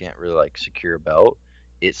 so you can't really like secure a belt,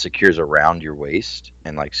 it secures around your waist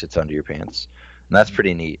and like sits under your pants. And that's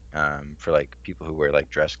pretty neat for like people who wear like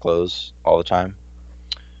dress clothes all the time.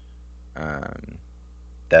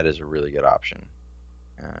 That is a really good option.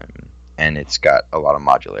 And it's got a lot of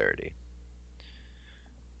modularity.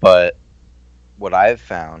 But what I've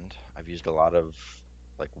found, I've used a lot of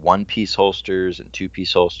like one-piece holsters and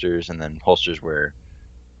two-piece holsters, and then holsters where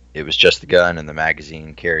it was just the gun and the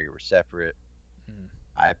magazine carrier were separate.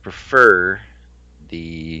 I prefer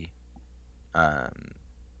the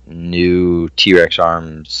new T-Rex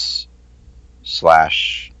arms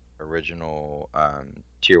 / original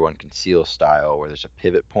Tier 1 conceal style where there's a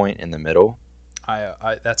pivot point in the middle.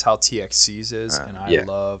 I that's how TXC's is, and I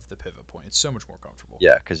love the pivot point. It's so much more comfortable.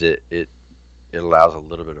 Yeah, because it allows a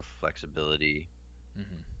little bit of flexibility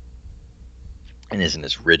and isn't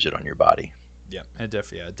as rigid on your body. Yeah, and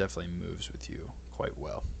it definitely moves with you quite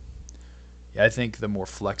well. Yeah, I think the more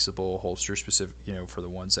flexible holster specific, for the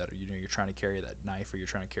ones that are, you're trying to carry that knife or you're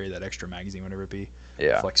trying to carry that extra magazine, whatever it be.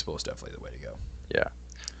 Yeah, flexible is definitely the way to go. Yeah,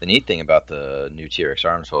 the neat thing about the new T-Rex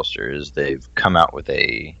arms holster is they've come out with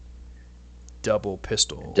a double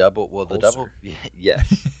pistol.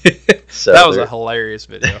 Yes. So that was a hilarious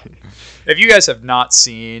video. If you guys have not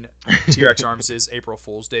seen T-Rex Arms' April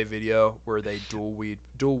Fool's Day video where they dual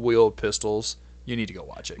wield pistols, you need to go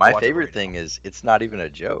watch it. My favorite thing is it's not even a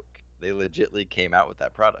joke. They legitly came out with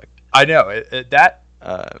that product. I know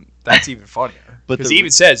that's even funnier because he even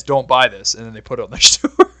says, "Don't buy this," and then they put it on their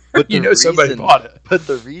store. But somebody bought it. But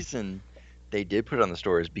the reason they did put it on the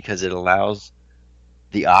store is because it allows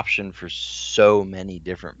the option for so many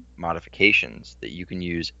different modifications that you can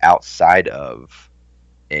use outside of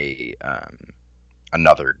a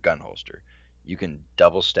another gun holster. You can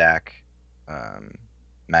double stack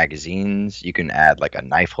magazines. You can add like a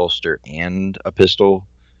knife holster and a pistol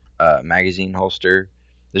magazine holster.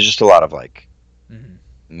 There's just a lot of like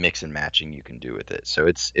mix and matching you can do with it. So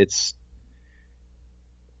it's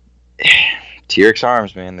T-Rex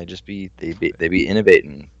arms, man. They be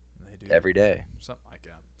innovating. They do every day. Something like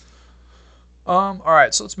that. All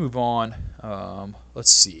right, so let's move on.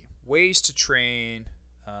 Let's see. Ways to train,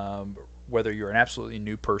 whether you're an absolutely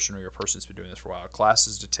new person or you're a person that's been doing this for a while.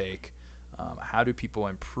 Classes to take. How do people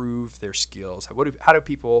improve their skills? How do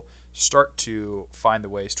people start to find the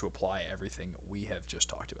ways to apply everything we have just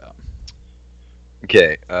talked about?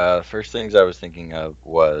 Okay, first things I was thinking of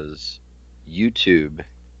was YouTube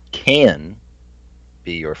can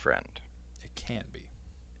be your friend It can be.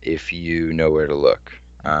 if you know where to look.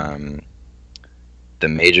 The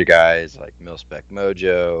major guys like Milspec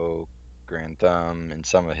Mojo, Grand Thumb, and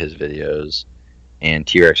some of his videos, and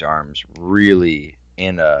T-Rex Arms really,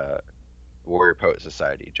 and Warrior Poet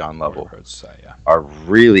Society, John Lovell, Yeah. are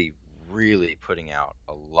really, really putting out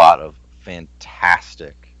a lot of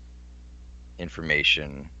fantastic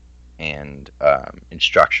information and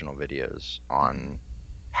instructional videos on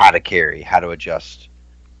how to carry, how to adjust,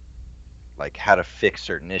 like how to fix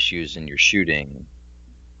certain issues in your shooting,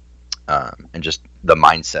 and just the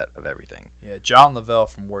mindset of everything. Yeah, John Lovell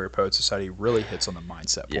from Warrior Poet Society really hits on the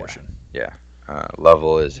mindset portion. Yeah.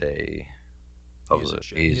 Lovell is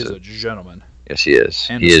He's a gentleman. Yes, he is.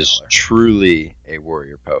 And he is scholar. truly a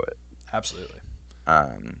warrior poet. Absolutely.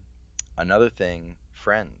 Another thing,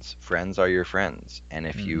 friends. Friends are your friends, and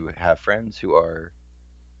if you have friends who are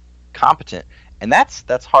competent, and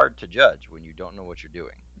that's hard to judge when you don't know what you're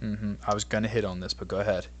doing. I was gonna hit on this, but go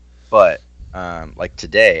ahead. But like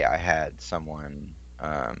today, I had someone.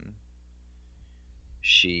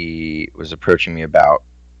 She was approaching me about.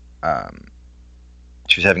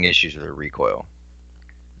 She was having issues with her recoil.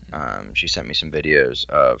 She sent me some videos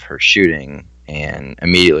of her shooting, and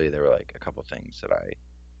immediately there were like a couple things that I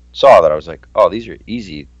saw that I was like, oh, these are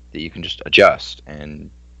easy that you can just adjust,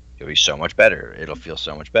 and it'll be so much better. It'll feel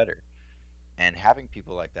so much better. And having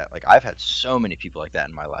people like that, like I've had so many people like that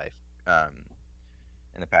in my life,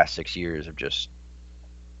 in the past 6 years of just,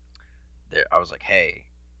 I was like, hey,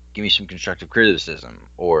 give me some constructive criticism,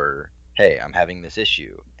 or hey, I'm having this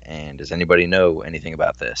issue, and does anybody know anything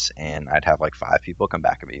about this? And I'd have like 5 people come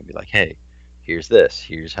back at me and be like, hey, here's this,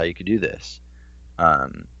 here's how you could do this.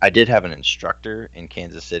 I did have an instructor in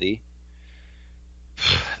Kansas City.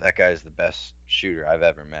 That guy is the best shooter I've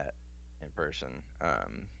ever met in person.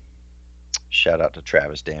 Shout out to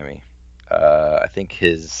Travis Dammy. I think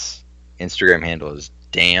his Instagram handle is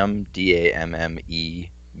Damme, Damme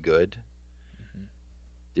good.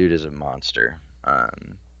 Dude is a monster.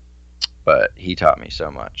 But he taught me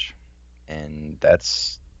so much, and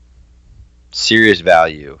that's serious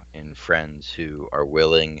value in friends who are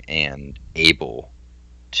willing and able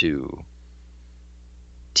to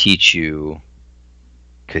teach you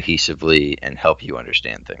cohesively and help you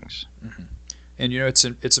understand things. And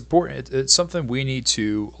it's important. It's something we need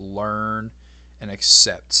to learn and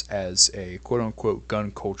accept as a quote unquote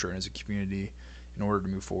gun culture and as a community in order to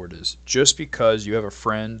move forward. Is just because you have a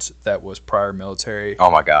friend that was prior military,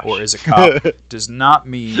 oh my gosh, or is a cop, does not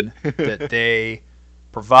mean that they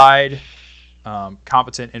provide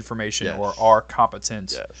competent information or are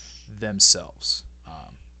competent themselves.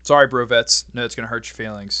 Sorry, bro vets. No, it's going to hurt your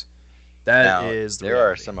feelings. There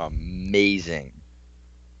are some amazing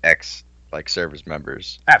service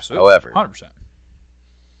members. Absolutely. However, 100%.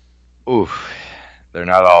 Oof, they're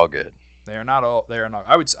not all good. They are not all. They are not.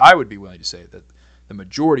 I would be willing to say that the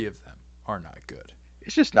majority of them are not good.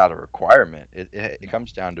 It's just not a requirement. It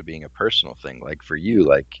comes down to being a personal thing. Like for you,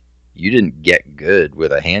 like you didn't get good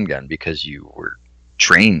with a handgun because you were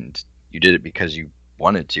trained. You did it because you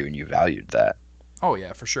wanted to and you valued that. Oh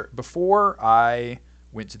yeah, for sure. Before I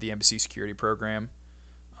went to the embassy security program,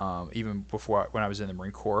 even before when I was in the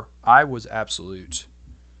Marine Corps, I was absolute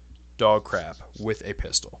dog crap with a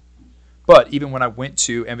pistol. But even when I went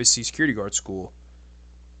to embassy security guard school,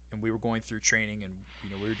 and we were going through training, and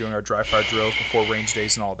we were doing our dry fire drills before range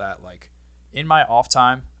days and all that, like in my off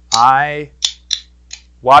time, I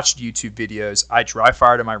watched YouTube videos. I dry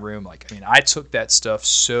fired in my room. I took that stuff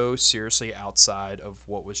so seriously outside of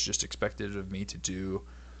what was just expected of me to do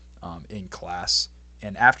in class.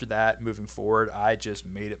 And after that, moving forward, I just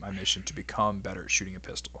made it my mission to become better at shooting a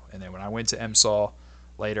pistol. And then when I went to MSOL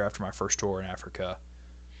later after my first tour in Africa,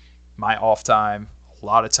 my off time, a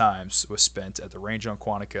lot of times, was spent at the range on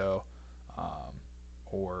Quantico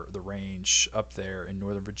or the range up there in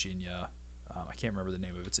Northern Virginia. I can't remember the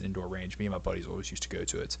name of it. It's an indoor range. Me and my buddies always used to go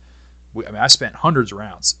to it. I spent hundreds of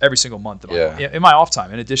rounds every single month in my off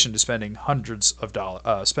time, in addition to spending hundreds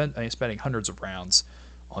of spending hundreds of rounds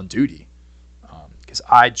on duty, because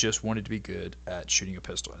I just wanted to be good at shooting a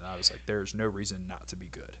pistol, and I was like, there's no reason not to be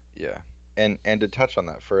good. Yeah, and to touch on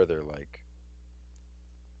that further, like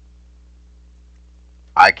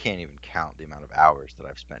I can't even count the amount of hours that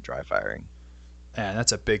I've spent dry firing. And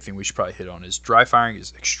that's a big thing we should probably hit on, is dry firing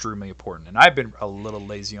is extremely important. And I've been a little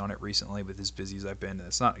lazy on it recently with as busy as I've been, and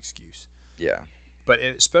it's not an excuse. Yeah. But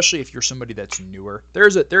especially if you're somebody that's newer, there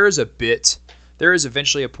is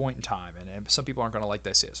eventually a point in time, and some people aren't going to like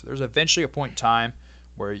that. So there's eventually a point in time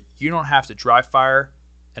where you don't have to dry fire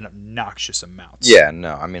an obnoxious amounts. Yeah,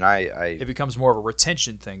 no, I mean, it becomes more of a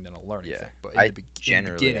retention thing than a learning thing. But in the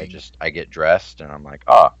beginning, I get dressed and I'm like,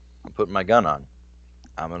 I'm putting my gun on.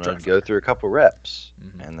 I'm gonna go through a couple reps,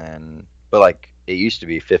 and then, but like it used to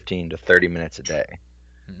be 15 to 30 minutes a day,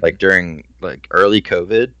 like during like early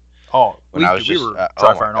COVID. We were dry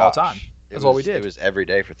firing all the time. That's all we did. It was every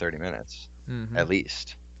day for 30 minutes, at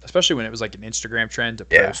least. Especially when it was like an Instagram trend to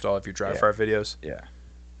post all of your dry fire videos. Yeah.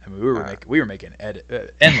 I mean, we were making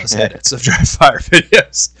endless edits of dry fire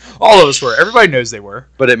videos. All of us were. Everybody knows they were.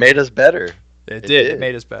 But it made us better. It did. It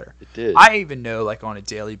made us better. It did. I even know, like on a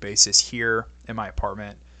daily basis here in my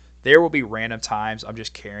apartment, there will be random times I'm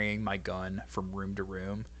just carrying my gun from room to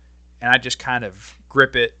room, and I just kind of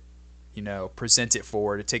grip it, present it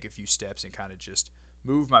forward, to take a few steps, and kind of just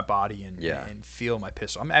move my body and feel my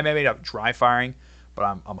pistol. I may not dry firing, but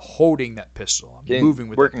I'm holding that pistol. I'm moving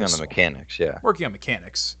with working that on the mechanics. Yeah, working on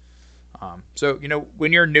mechanics. So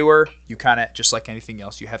when you're newer, you kind of, just like anything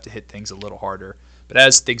else, you have to hit things a little harder. But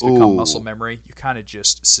as things become muscle memory, you kind of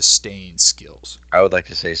just sustain skills. I would like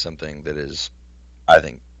to say something that is, I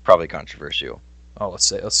think, probably controversial. Oh, let's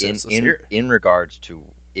hear it. In regards to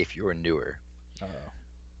if you're newer,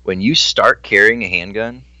 when you start carrying a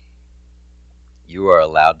handgun, you are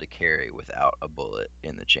allowed to carry without a bullet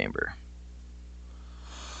in the chamber.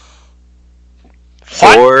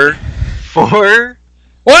 For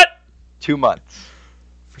what? 2 months.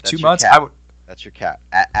 For 2 months, That's your cap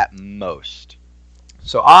at most.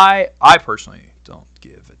 So I personally don't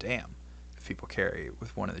give a damn if people carry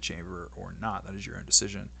with one in the chamber or not. That is your own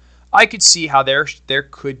decision. I could see how there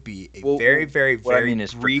could be a very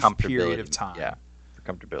brief period of time. Yeah, for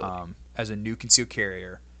comfortability. As a new concealed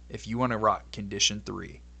carrier, if you want to rock condition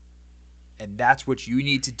 3, and that's what you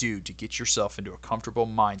need to do to get yourself into a comfortable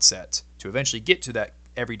mindset to eventually get to that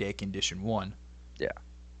everyday condition 1. Yeah.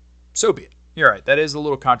 So be it. You're right. That is a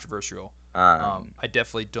little controversial. I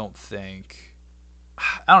definitely don't think.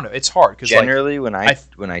 I don't know. It's hard because generally when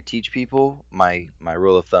I teach people, my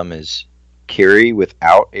rule of thumb is carry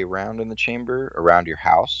without a round in the chamber around your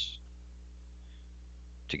house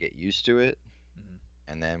to get used to it,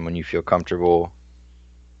 and then when you feel comfortable,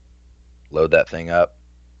 load that thing up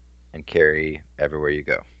and carry everywhere you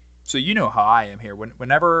go. So you know how I am here.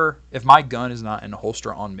 If my gun is not in a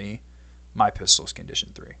holster on me, my pistol is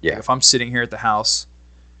condition 3. Yeah. Like if I'm sitting here at the house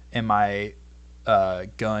and my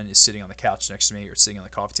gun is sitting on the couch next to me or sitting on the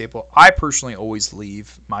coffee table, I personally always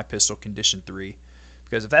leave my pistol condition 3,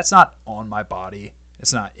 because if that's not on my body,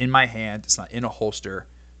 it's not in my hand, it's not in a holster,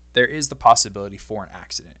 there is the possibility for an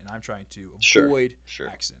accident, and I'm trying to avoid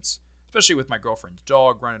accidents, especially with my girlfriend's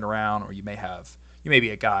dog running around, or you may be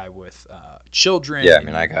a guy with children. Yeah, I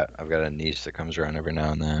mean, I've got a niece that comes around every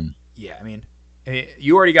now and then. Yeah, I mean,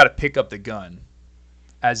 you already got to pick up the gun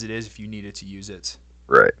as it is if you needed to use it.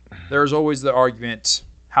 Right. There's always the argument: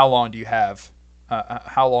 how long do you have?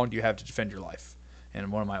 How long do you have to defend your life?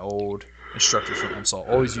 And one of my old instructors from MSAL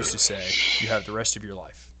always used to say, "You have the rest of your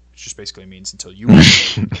life," which just basically means until you.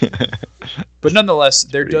 But nonetheless,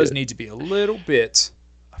 there does need to be a little bit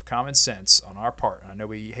of common sense on our part. And I know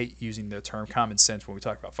we hate using the term common sense when we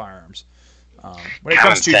talk about firearms. When it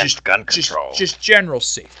comes to just general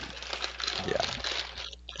safety. Yeah.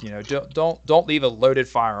 Don't leave a loaded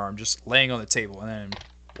firearm just laying on the table and then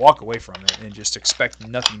walk away from it and just expect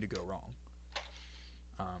nothing to go wrong.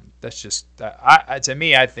 That's just to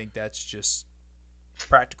me, I think that's just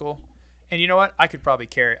practical. And you know what? I could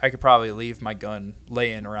probably leave my gun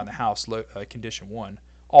laying around the house, condition 1,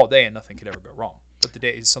 all day, and nothing could ever go wrong. But the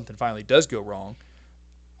day something finally does go wrong,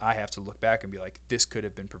 I have to look back and be like, this could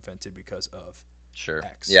have been prevented because of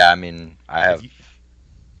X. Yeah, I mean, I have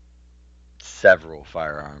several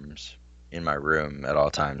firearms in my room at all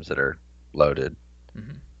times that are loaded,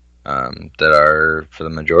 that are, for the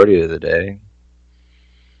majority of the day,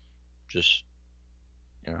 just,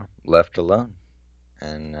 left alone.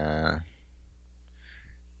 And,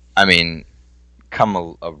 I mean,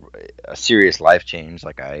 come a serious life change,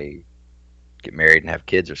 like I get married and have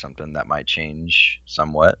kids or something, that might change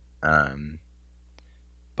somewhat.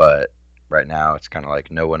 But right now it's kind of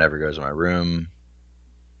like no one ever goes in my room.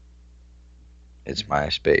 It's my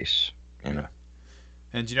space, And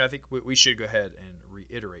I think we should go ahead and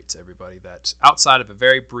reiterate to everybody that outside of a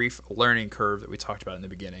very brief learning curve that we talked about in the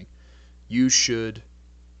beginning, you should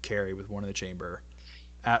carry with one in the chamber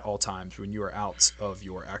at all times when you are out of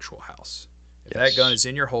your actual house. If that gun is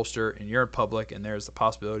in your holster and you're in public and there's the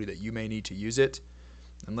possibility that you may need to use it,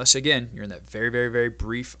 unless, again, you're in that very, very, very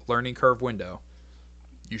brief learning curve window,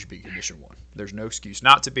 you should be condition 1. There's no excuse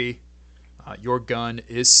not to be. Your gun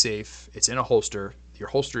is safe. It's in a holster. Your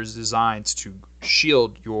holster is designed to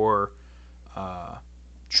shield your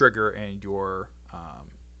trigger and your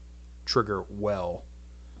trigger well,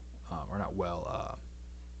 or not well,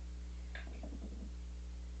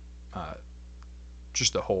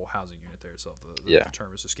 just the whole housing unit there itself. The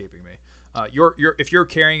term is escaping me. If you're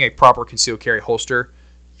carrying a proper concealed carry holster,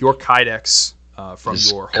 your Kydex from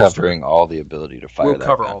your holster covering all the ability to fire. Will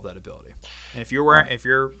cover all that ability. And if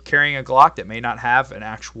you're carrying a Glock that may not have an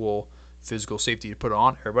actual physical safety to put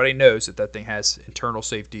on, everybody knows that thing has internal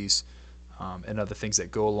safeties and other things that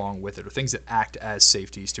go along with it, or things that act as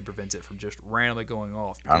safeties to prevent it from just randomly going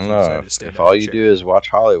off. I don't know. If all you do is watch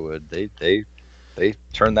Hollywood, they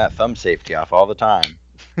turn that thumb safety off all the time.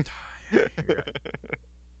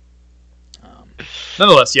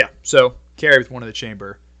 Nonetheless, yeah. So carry with one in the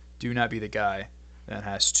chamber. Do not be the guy that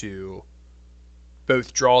has to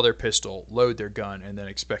both draw their pistol, load their gun, and then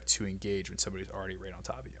expect to engage when somebody's already right on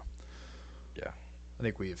top of you. Yeah. I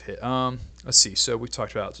think we have hit. Let's see. So we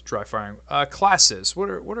talked about dry firing. Classes. What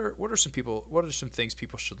are some things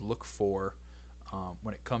people should look for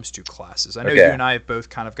when it comes to classes? I know you and I have both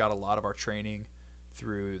kind of got a lot of our training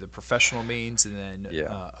through the professional means, and then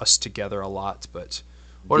us together a lot. But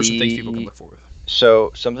what are some things people can look for?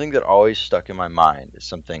 So something that always stuck in my mind is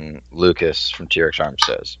something Lucas from TRX Arms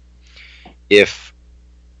says. If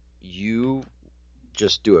you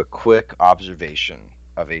just do a quick observation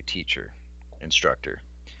of a instructor,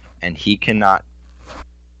 and he cannot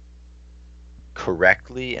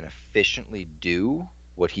correctly and efficiently do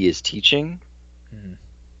what he is teaching,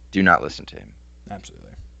 do not listen to him.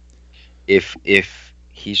 Absolutely. If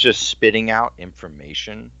he's just spitting out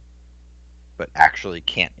information but actually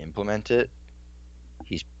can't implement it,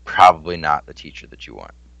 he's probably not the teacher that you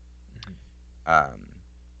want.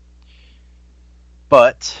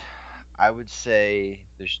 But I would say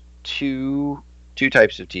there's two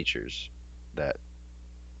types of teachers that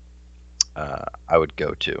I would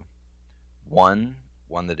go to. One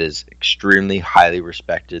that is extremely highly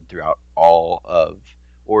respected throughout all of,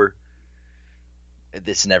 or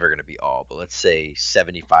this is never going to be all, but let's say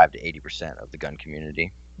 75 to 80% of the gun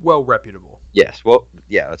community. Well reputable. Yes. Well,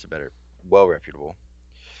 yeah, that's a better. Well reputable.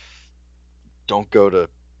 Don't go to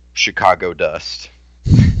Chicago Dust.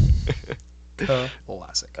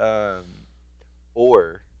 Classic.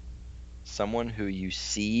 Or someone who you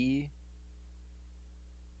see,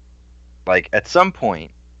 like at some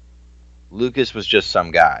point, Lucas was just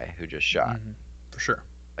some guy who just shot. For sure.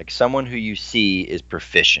 Like someone who you see is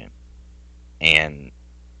proficient and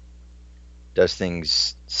does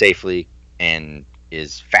things safely and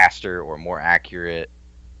is faster or more accurate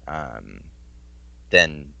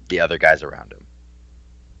than the other guys around him.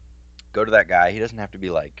 Go to that guy. He doesn't have to be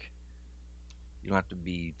like, you don't have to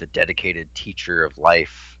be the dedicated teacher of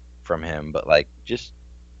life from him, but like just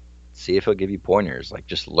see if he'll give you pointers. Like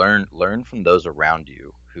just learn from those around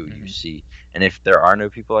you who you see. And if there are no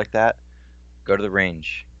people like that, go to the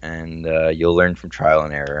range and you'll learn from trial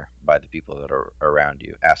and error by the people that are around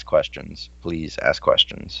you. Ask questions. Please ask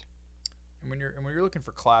questions. And when you're looking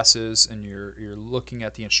for classes and you're looking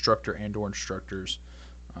at the instructor and/or instructors,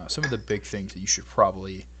 some of the big things that you should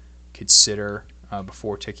probably consider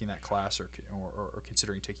before taking that class or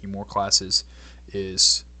considering taking more classes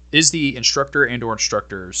is the instructor and/or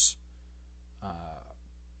instructors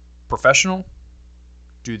professional?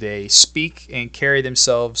 Do they speak and carry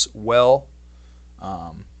themselves well?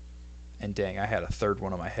 And dang, I had a third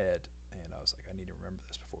one on my head, and I was like, I need to remember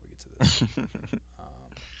this before we get to this.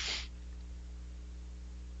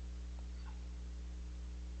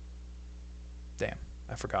 Damn,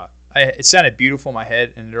 I forgot. It sounded beautiful in my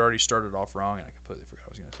head, and it already started off wrong, and I completely forgot what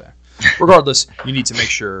I was going to say. Regardless, you need to make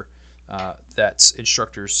sure that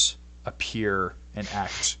instructors appear and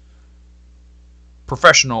act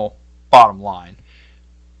professional, bottom line,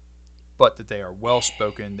 but that they are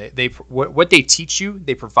well-spoken. What they teach you,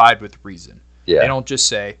 they provide with reason. Yeah. They don't just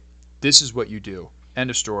say, this is what you do, end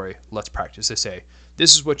of story, let's practice. They say,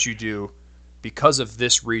 this is what you do because of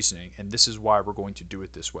this reasoning, and this is why we're going to do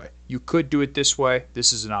it this way. You could do it this way.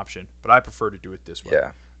 This is an option, but I prefer to do it this way.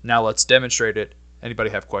 Yeah. Now let's demonstrate it.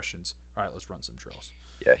 Anybody have questions? All right, let's run some drills.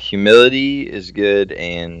 Yeah, humility is good,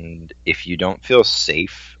 and if you don't feel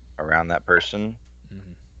safe around that person,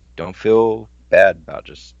 don't feel bad about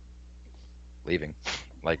just leaving.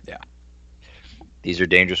 Like, yeah, these are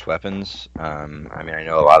dangerous weapons. I mean, I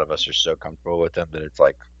know a lot of us are so comfortable with them that it's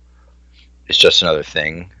like, it's just another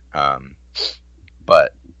thing.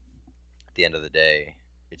 But at the end of the day,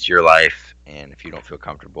 it's your life, and if you don't feel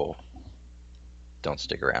comfortable, don't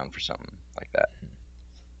stick around for something like that.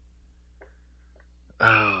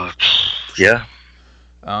 Oh, yeah.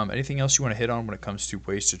 Anything else you want to hit on when it comes to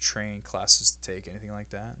ways to train, classes to take, anything like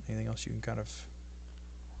that? Anything else you can kind of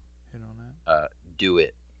hit on that? Do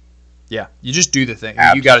it. Yeah, you just do the thing.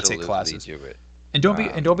 You got to take Absolutely classes, do it. and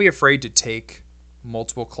don't be afraid to take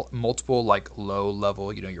multiple like low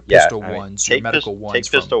level. Your Yeah, pistol ones, your medical ones, take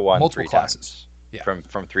from pistol one multiple 3 classes. times. Yeah.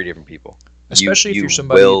 From 3 different people. Especially if you you're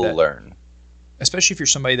somebody will that learn. especially if you're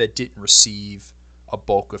somebody that didn't receive a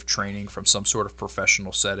bulk of training from some sort of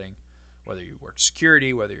professional setting, whether you work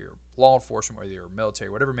security, whether you're law enforcement, whether you're military,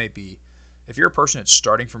 whatever it may be. If you're a person that's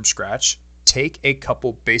starting from scratch, take a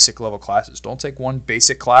couple basic level classes. Don't take one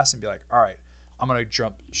basic class and be like, all right, I'm going to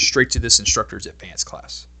jump straight to this instructor's advanced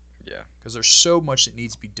class. Yeah. Because there's so much that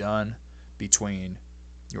needs to be done between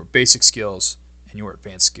your basic skills and your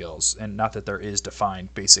advanced skills. And not that there is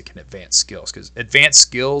defined basic and advanced skills, because advanced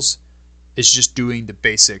skills is just doing the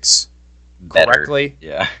basics Better. correctly,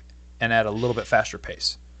 Yeah. and at a little bit faster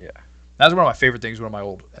pace. Yeah. That's one of my favorite things. One of my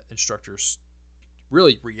old instructors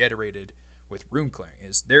really reiterated with room clearing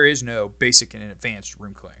is there is no basic and advanced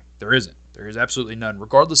room clearing. There isn't. There is absolutely none.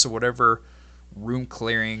 Regardless of whatever room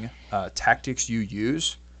clearing tactics you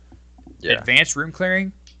use, advanced room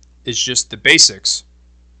clearing is just the basics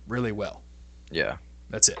really well. Yeah.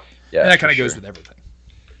 That's it. Yeah. And that kind of goes with everything.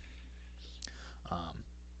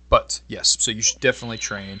 But yes, so you should definitely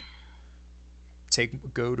train.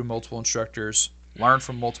 Go to multiple instructors, learn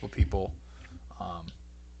from multiple people.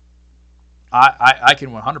 I can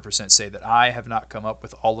 100% say that I have not come up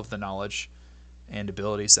with all of the knowledge and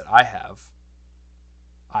abilities that I have.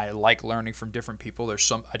 I like learning from different people. There's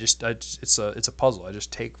some it's a puzzle. I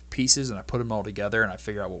just take pieces and I put them all together and I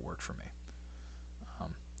figure out what worked for me.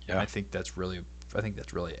 I think that's really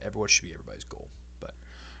everyone should be everybody's goal. But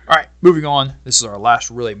all right, moving on. This is our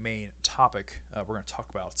last really main topic we're going to talk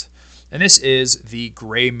about, and this is the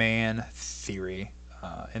gray man theory.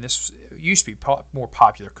 And this used to be more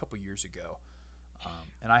popular a couple years ago.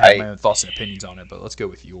 And I have my own thoughts and opinions on it, but let's go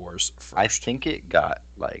with yours first. I think it got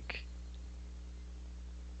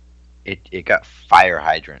it got fire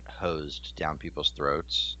hydrant hosed down people's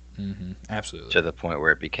throats. Mm-hmm, absolutely. To the point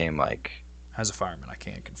where it became like, as a fireman, I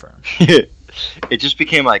can confirm. It just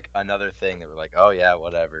became like another thing that we're like, oh yeah,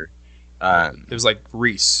 whatever. It was like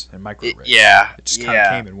Reese and micro Reese. Yeah, it just kind of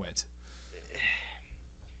came and went.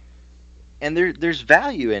 And there's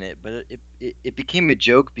value in it, but it became a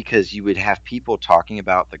joke because you would have people talking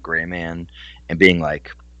about the gray man and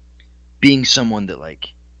being someone that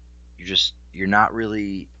like you're not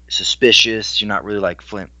really suspicious, you're not really like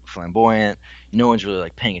flamboyant, no one's really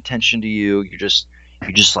like paying attention to you, you just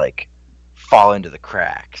like fall into the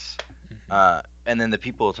cracks. Mm-hmm. And then the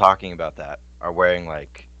people talking about that are wearing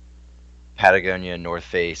like Patagonia, North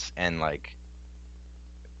Face, and like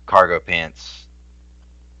cargo pants,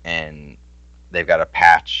 and they've got a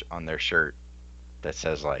patch on their shirt that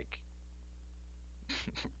says like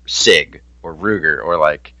SIG or Ruger or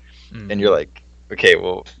like, and you're like, okay,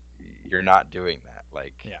 well, you're not doing that.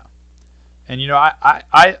 Like, yeah. And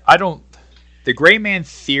I don't, the gray man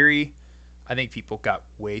theory, I think people got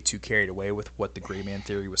way too carried away with what the gray man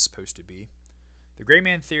theory was supposed to be. The gray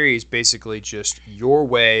man theory is basically just your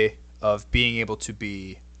way of being able to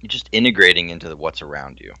be, you're just integrating into what's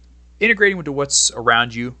around you. Integrating into what's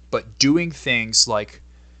around you, but doing things like,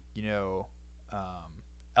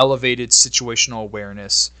 elevated situational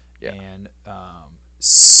awareness and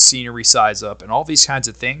scenery size up and all these kinds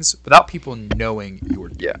of things without people knowing you're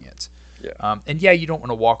doing it. Yeah. And you don't want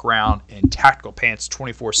to walk around in tactical pants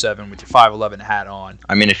 24/7 with your 511 hat on.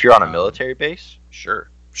 I mean, if you're on a military base, sure.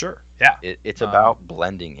 Yeah. It's about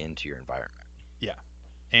blending into your environment. Yeah.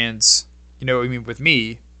 And, with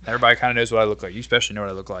me, everybody kind of knows what I look like. You especially know what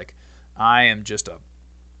I look like. I am just a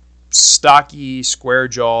stocky,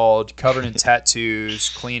 square-jawed, covered in tattoos,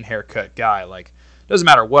 clean haircut guy. Like, doesn't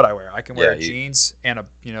matter what I wear. I can wear jeans and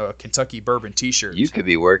a Kentucky Bourbon T-shirt. You could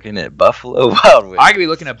be working at Buffalo Wild Wings. I could be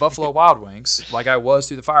looking at Buffalo Wild Wings like I was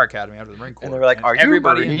through the fire academy after the Marine Corps. And they were like, "Are you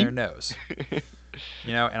everybody Marine?" in there knows.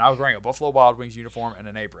 And I was wearing a Buffalo Wild Wings uniform and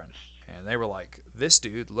an apron. And they were like, this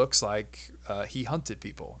dude looks like he hunted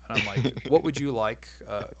people. And I'm like, what would you like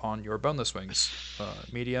on your boneless wings?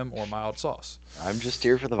 Medium or mild sauce? I'm just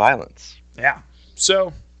here for the violence. Yeah.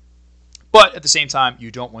 So, but at the same time,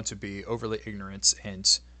 you don't want to be overly ignorant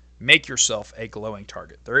and make yourself a glowing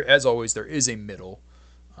target. As always, there is a middle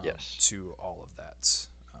to all of that.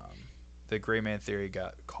 The gray man theory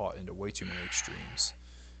got caught into way too many extremes.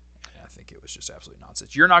 I think it was just absolutely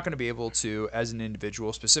nonsense. You're not going to be able to, as an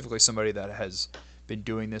individual, specifically somebody that has been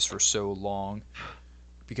doing this for so long,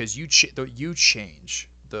 because you change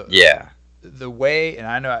the way, and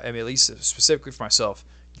I know, at least specifically for myself,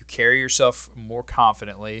 you carry yourself more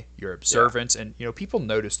confidently, you're observant, and people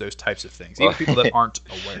notice those types of things, even Well, people that aren't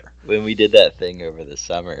aware. when we did that thing over the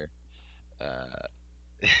summer, uh,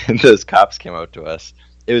 those cops came up to us.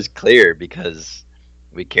 It was clear because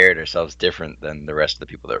we carried ourselves different than the rest of the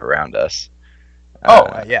people that were around us.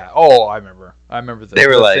 Yeah. Oh, I remember. I remember They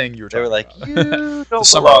were the like, thing you were they were talking like, about. you The don't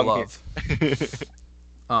summer of belong love.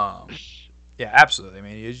 here. Yeah, absolutely. I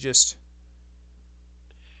mean, it's just,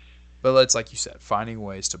 but it's like you said, finding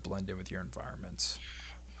ways to blend in with your environment.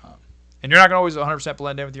 And you're not going to always 100%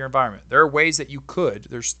 blend in with your environment. There are ways that you could.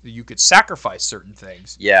 You could sacrifice certain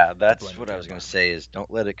things. Yeah, that's blend what with I your was going to environment. say is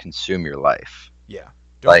don't let it consume your life. Yeah.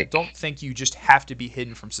 Like, Don't think you just have to be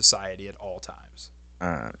hidden from society at all times.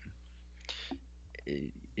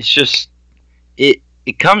 it's just it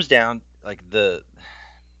comes down like the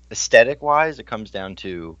aesthetic wise. It comes down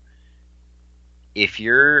to if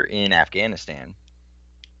you're in Afghanistan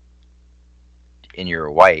and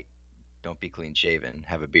you're white, don't be clean shaven,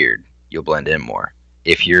 have a beard. You'll blend in more.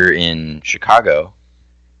 If you're in Chicago,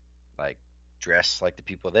 like dress like the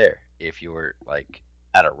people there. If you're like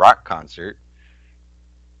at a rock concert,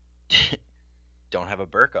 don't have a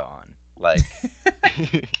burqa on. Like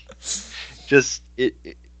just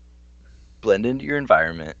it blend into your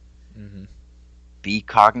environment. Mm-hmm. Be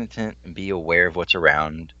cognizant and be aware of what's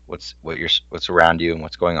around, what's around you and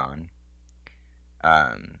what's going on.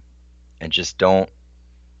 And just don't.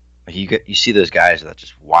 You see those guys with that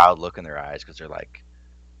just wild look in their eyes because they're like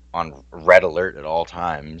on red alert at all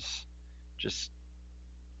times. Just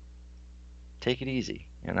take it easy,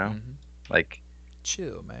 Mm-hmm. Like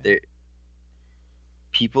Chill, man.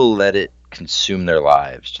 People let it consume their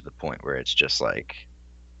lives to the point where it's just like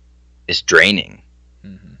it's draining.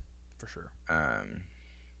 Mm-hmm. For sure. And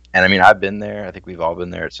I mean, I've been there. I think we've all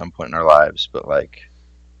been there at some point in our lives. But like,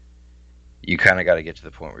 you kind of got to get to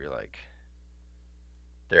the point where you're like,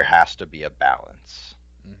 there has to be a balance.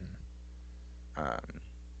 Mm-hmm.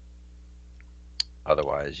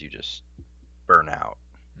 Otherwise, you just burn out.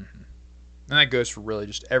 Mm-hmm. And that goes for really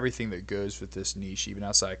just everything that goes with this niche, even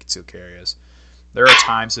outside concealed carry. There are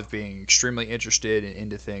times of being extremely interested and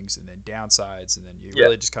into things, and then downsides, and then you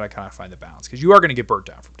really just kind of find the balance because you are going to get burnt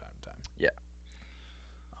down from time to time. Yeah.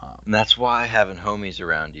 And that's why having homies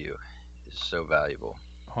around you is so valuable.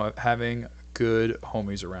 Having good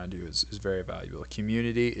homies around you is very valuable.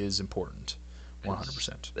 Community is important,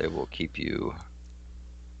 100%. They will keep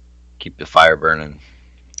the fire burning.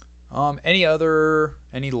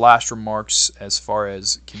 Any last remarks as far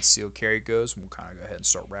as concealed carry goes? We'll kind of go ahead and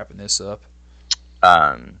start wrapping this up.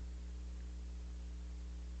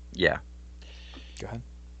 Yeah. Go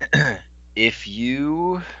ahead. If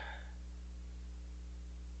you,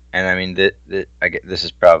 and I mean I get this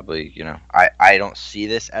is probably I don't see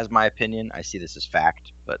this as my opinion. I see this as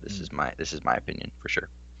fact, but this is my opinion for sure.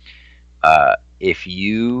 If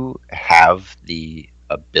you have the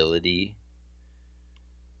ability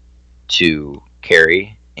to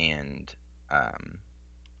carry and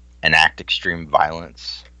enact extreme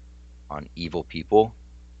violence on evil people,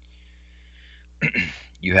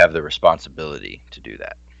 you have the responsibility to do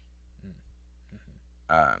that.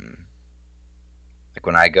 Mm-hmm. Like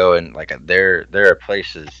when I go and like there are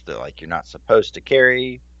places that like you're not supposed to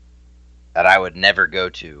carry that I would never go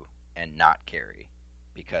to and not carry,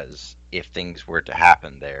 because if things were to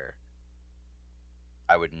happen there,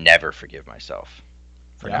 I would never forgive myself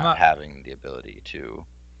for not having the ability to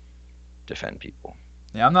defend people.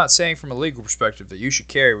 Yeah, I'm not saying from a legal perspective that you should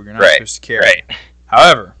carry where you're not supposed to carry. Right.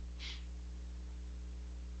 However,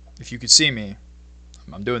 if you could see me,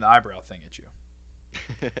 I'm doing the eyebrow thing at you.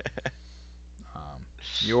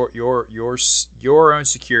 Your own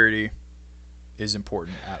security is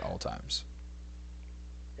important at all times.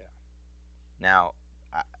 Yeah. Now,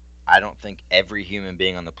 I don't think every human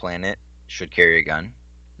being on the planet should carry a gun.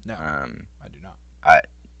 No, I do not.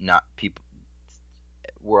 Not people.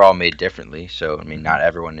 We're all made differently, so I mean, not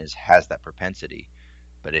everyone has that propensity.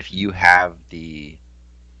 But if you have the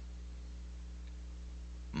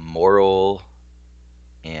moral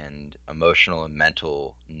and emotional and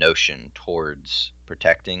mental notion towards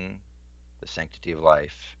protecting the sanctity of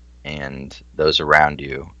life and those around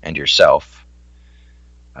you and yourself,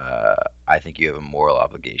 I think you have a moral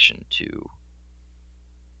obligation to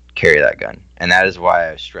carry that gun. And that is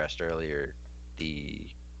why I stressed earlier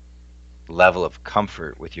the level of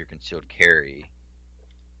comfort with your concealed carry.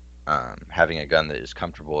 Having a gun that is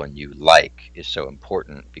comfortable and you like is so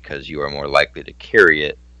important, because you are more likely to carry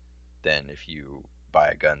it than if you buy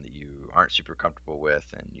a gun that you aren't super comfortable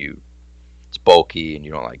with and it's bulky and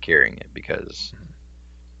you don't like carrying it, because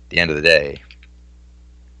at the end of the day,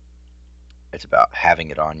 it's about having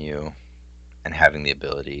it on you and having the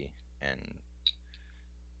ability and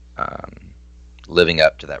living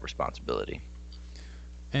up to that responsibility.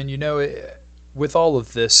 And with all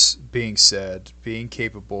of this being said, being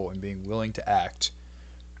capable and being willing to act,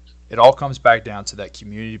 it all comes back down to that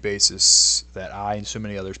community basis that I and so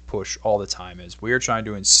many others push all the time. Is we are trying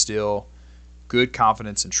to instill good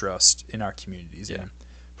confidence and trust in our communities, and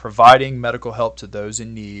providing medical help to those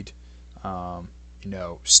in need.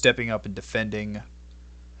 Stepping up and defending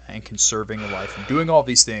and conserving a life and doing all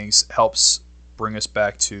these things helps bring us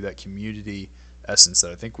back to that community essence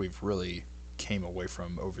that I think we've really came away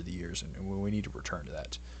from over the years, and we need to return to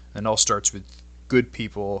that. And it all starts with good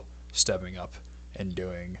people stepping up and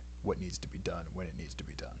doing what needs to be done when it needs to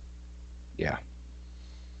be done. Yeah,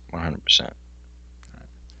 100%. Right.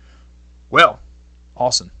 Well,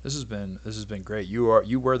 Austin, this has been great. You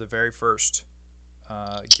were the very first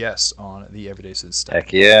guest on the Everyday Citizen.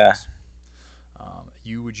 Heck yeah.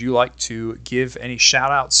 Would you like to give any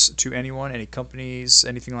shout outs to anyone, any companies,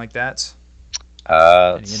 anything like that?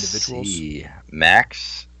 Any individuals? See.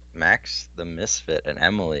 Max the Misfit, and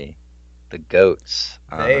Emily the Goats.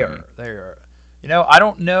 They are. I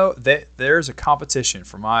don't know that there's a competition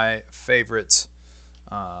for my favorite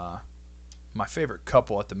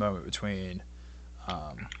couple at the moment between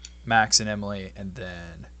Max and Emily, and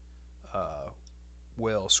then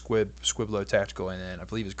Will Squiblo Tactical, and then I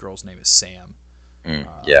believe his girl's name is Sam.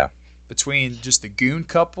 Yeah. Between just the Goon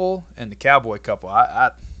couple and the Cowboy couple,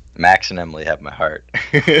 Max and Emily have my heart.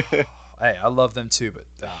 Hey, I love them too, but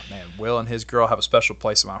man, Will and his girl have a special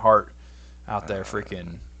place in my heart out there,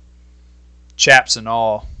 freaking chaps and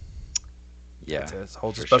all. Yeah, it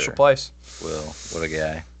holds a special place. Will, what a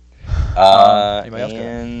guy. Anybody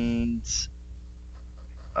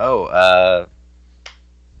else?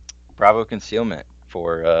 Bravo Concealment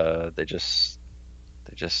for they just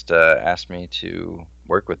asked me to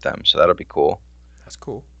work with them, so that'll be cool. That's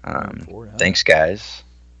cool. Thanks, guys.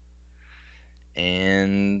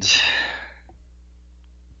 And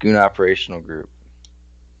Goon Operational Group,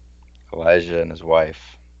 Elijah and his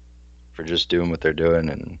wife, for just doing what they're doing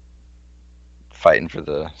and fighting for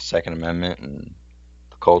the Second Amendment and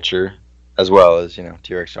the culture, as well as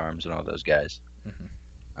T-Rex Arms and all those guys.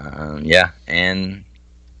 Mm-hmm. And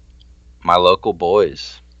my local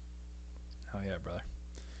boys. Oh yeah, brother.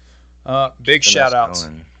 Big shout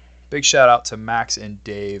out to Max and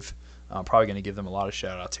Dave. I'm probably going to give them a lot of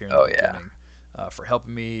shout outs here in the beginning. For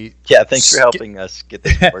helping me. Yeah, thanks for helping us get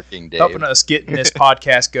this working, Dave. Helping us getting this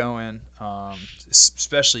podcast going.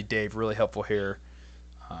 Especially Dave, really helpful here.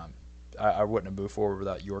 I wouldn't have moved forward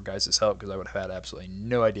without your guys' help, because I would have had absolutely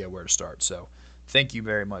no idea where to start. So thank you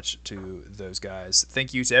very much to those guys.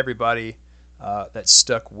 Thank you to everybody that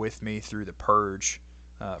stuck with me through the purge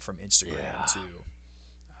from Instagram to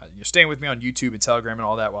staying with me on YouTube and Telegram and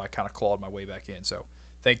all that while I kind of clawed my way back in. So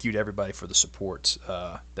thank you to everybody for the support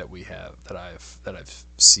that I've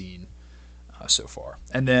seen so far.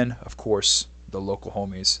 And then, of course, the local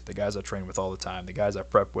homies, the guys I train with all the time, the guys I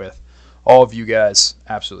prep with, all of you guys.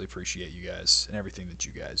 Absolutely appreciate you guys and everything that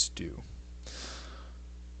you guys do.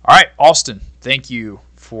 All right, Austin, thank you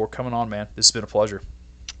for coming on, man. This has been a pleasure.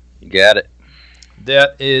 You got it.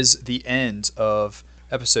 That is the end of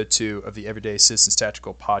episode 2 of the Everyday Citizens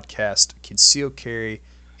Tactical Podcast, Conceal Carry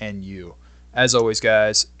and You. As always,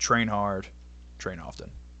 guys, train hard, train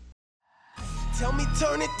often. Tell me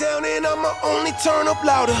turn it down and I'ma only turn up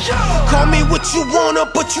louder. Call me what you wanna,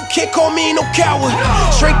 but you can't call me no coward.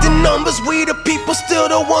 Strength in numbers, we the people, still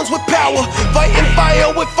the ones with power. Fighting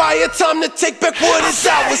fire with fire, time to take back what is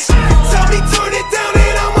ours. Tell me turn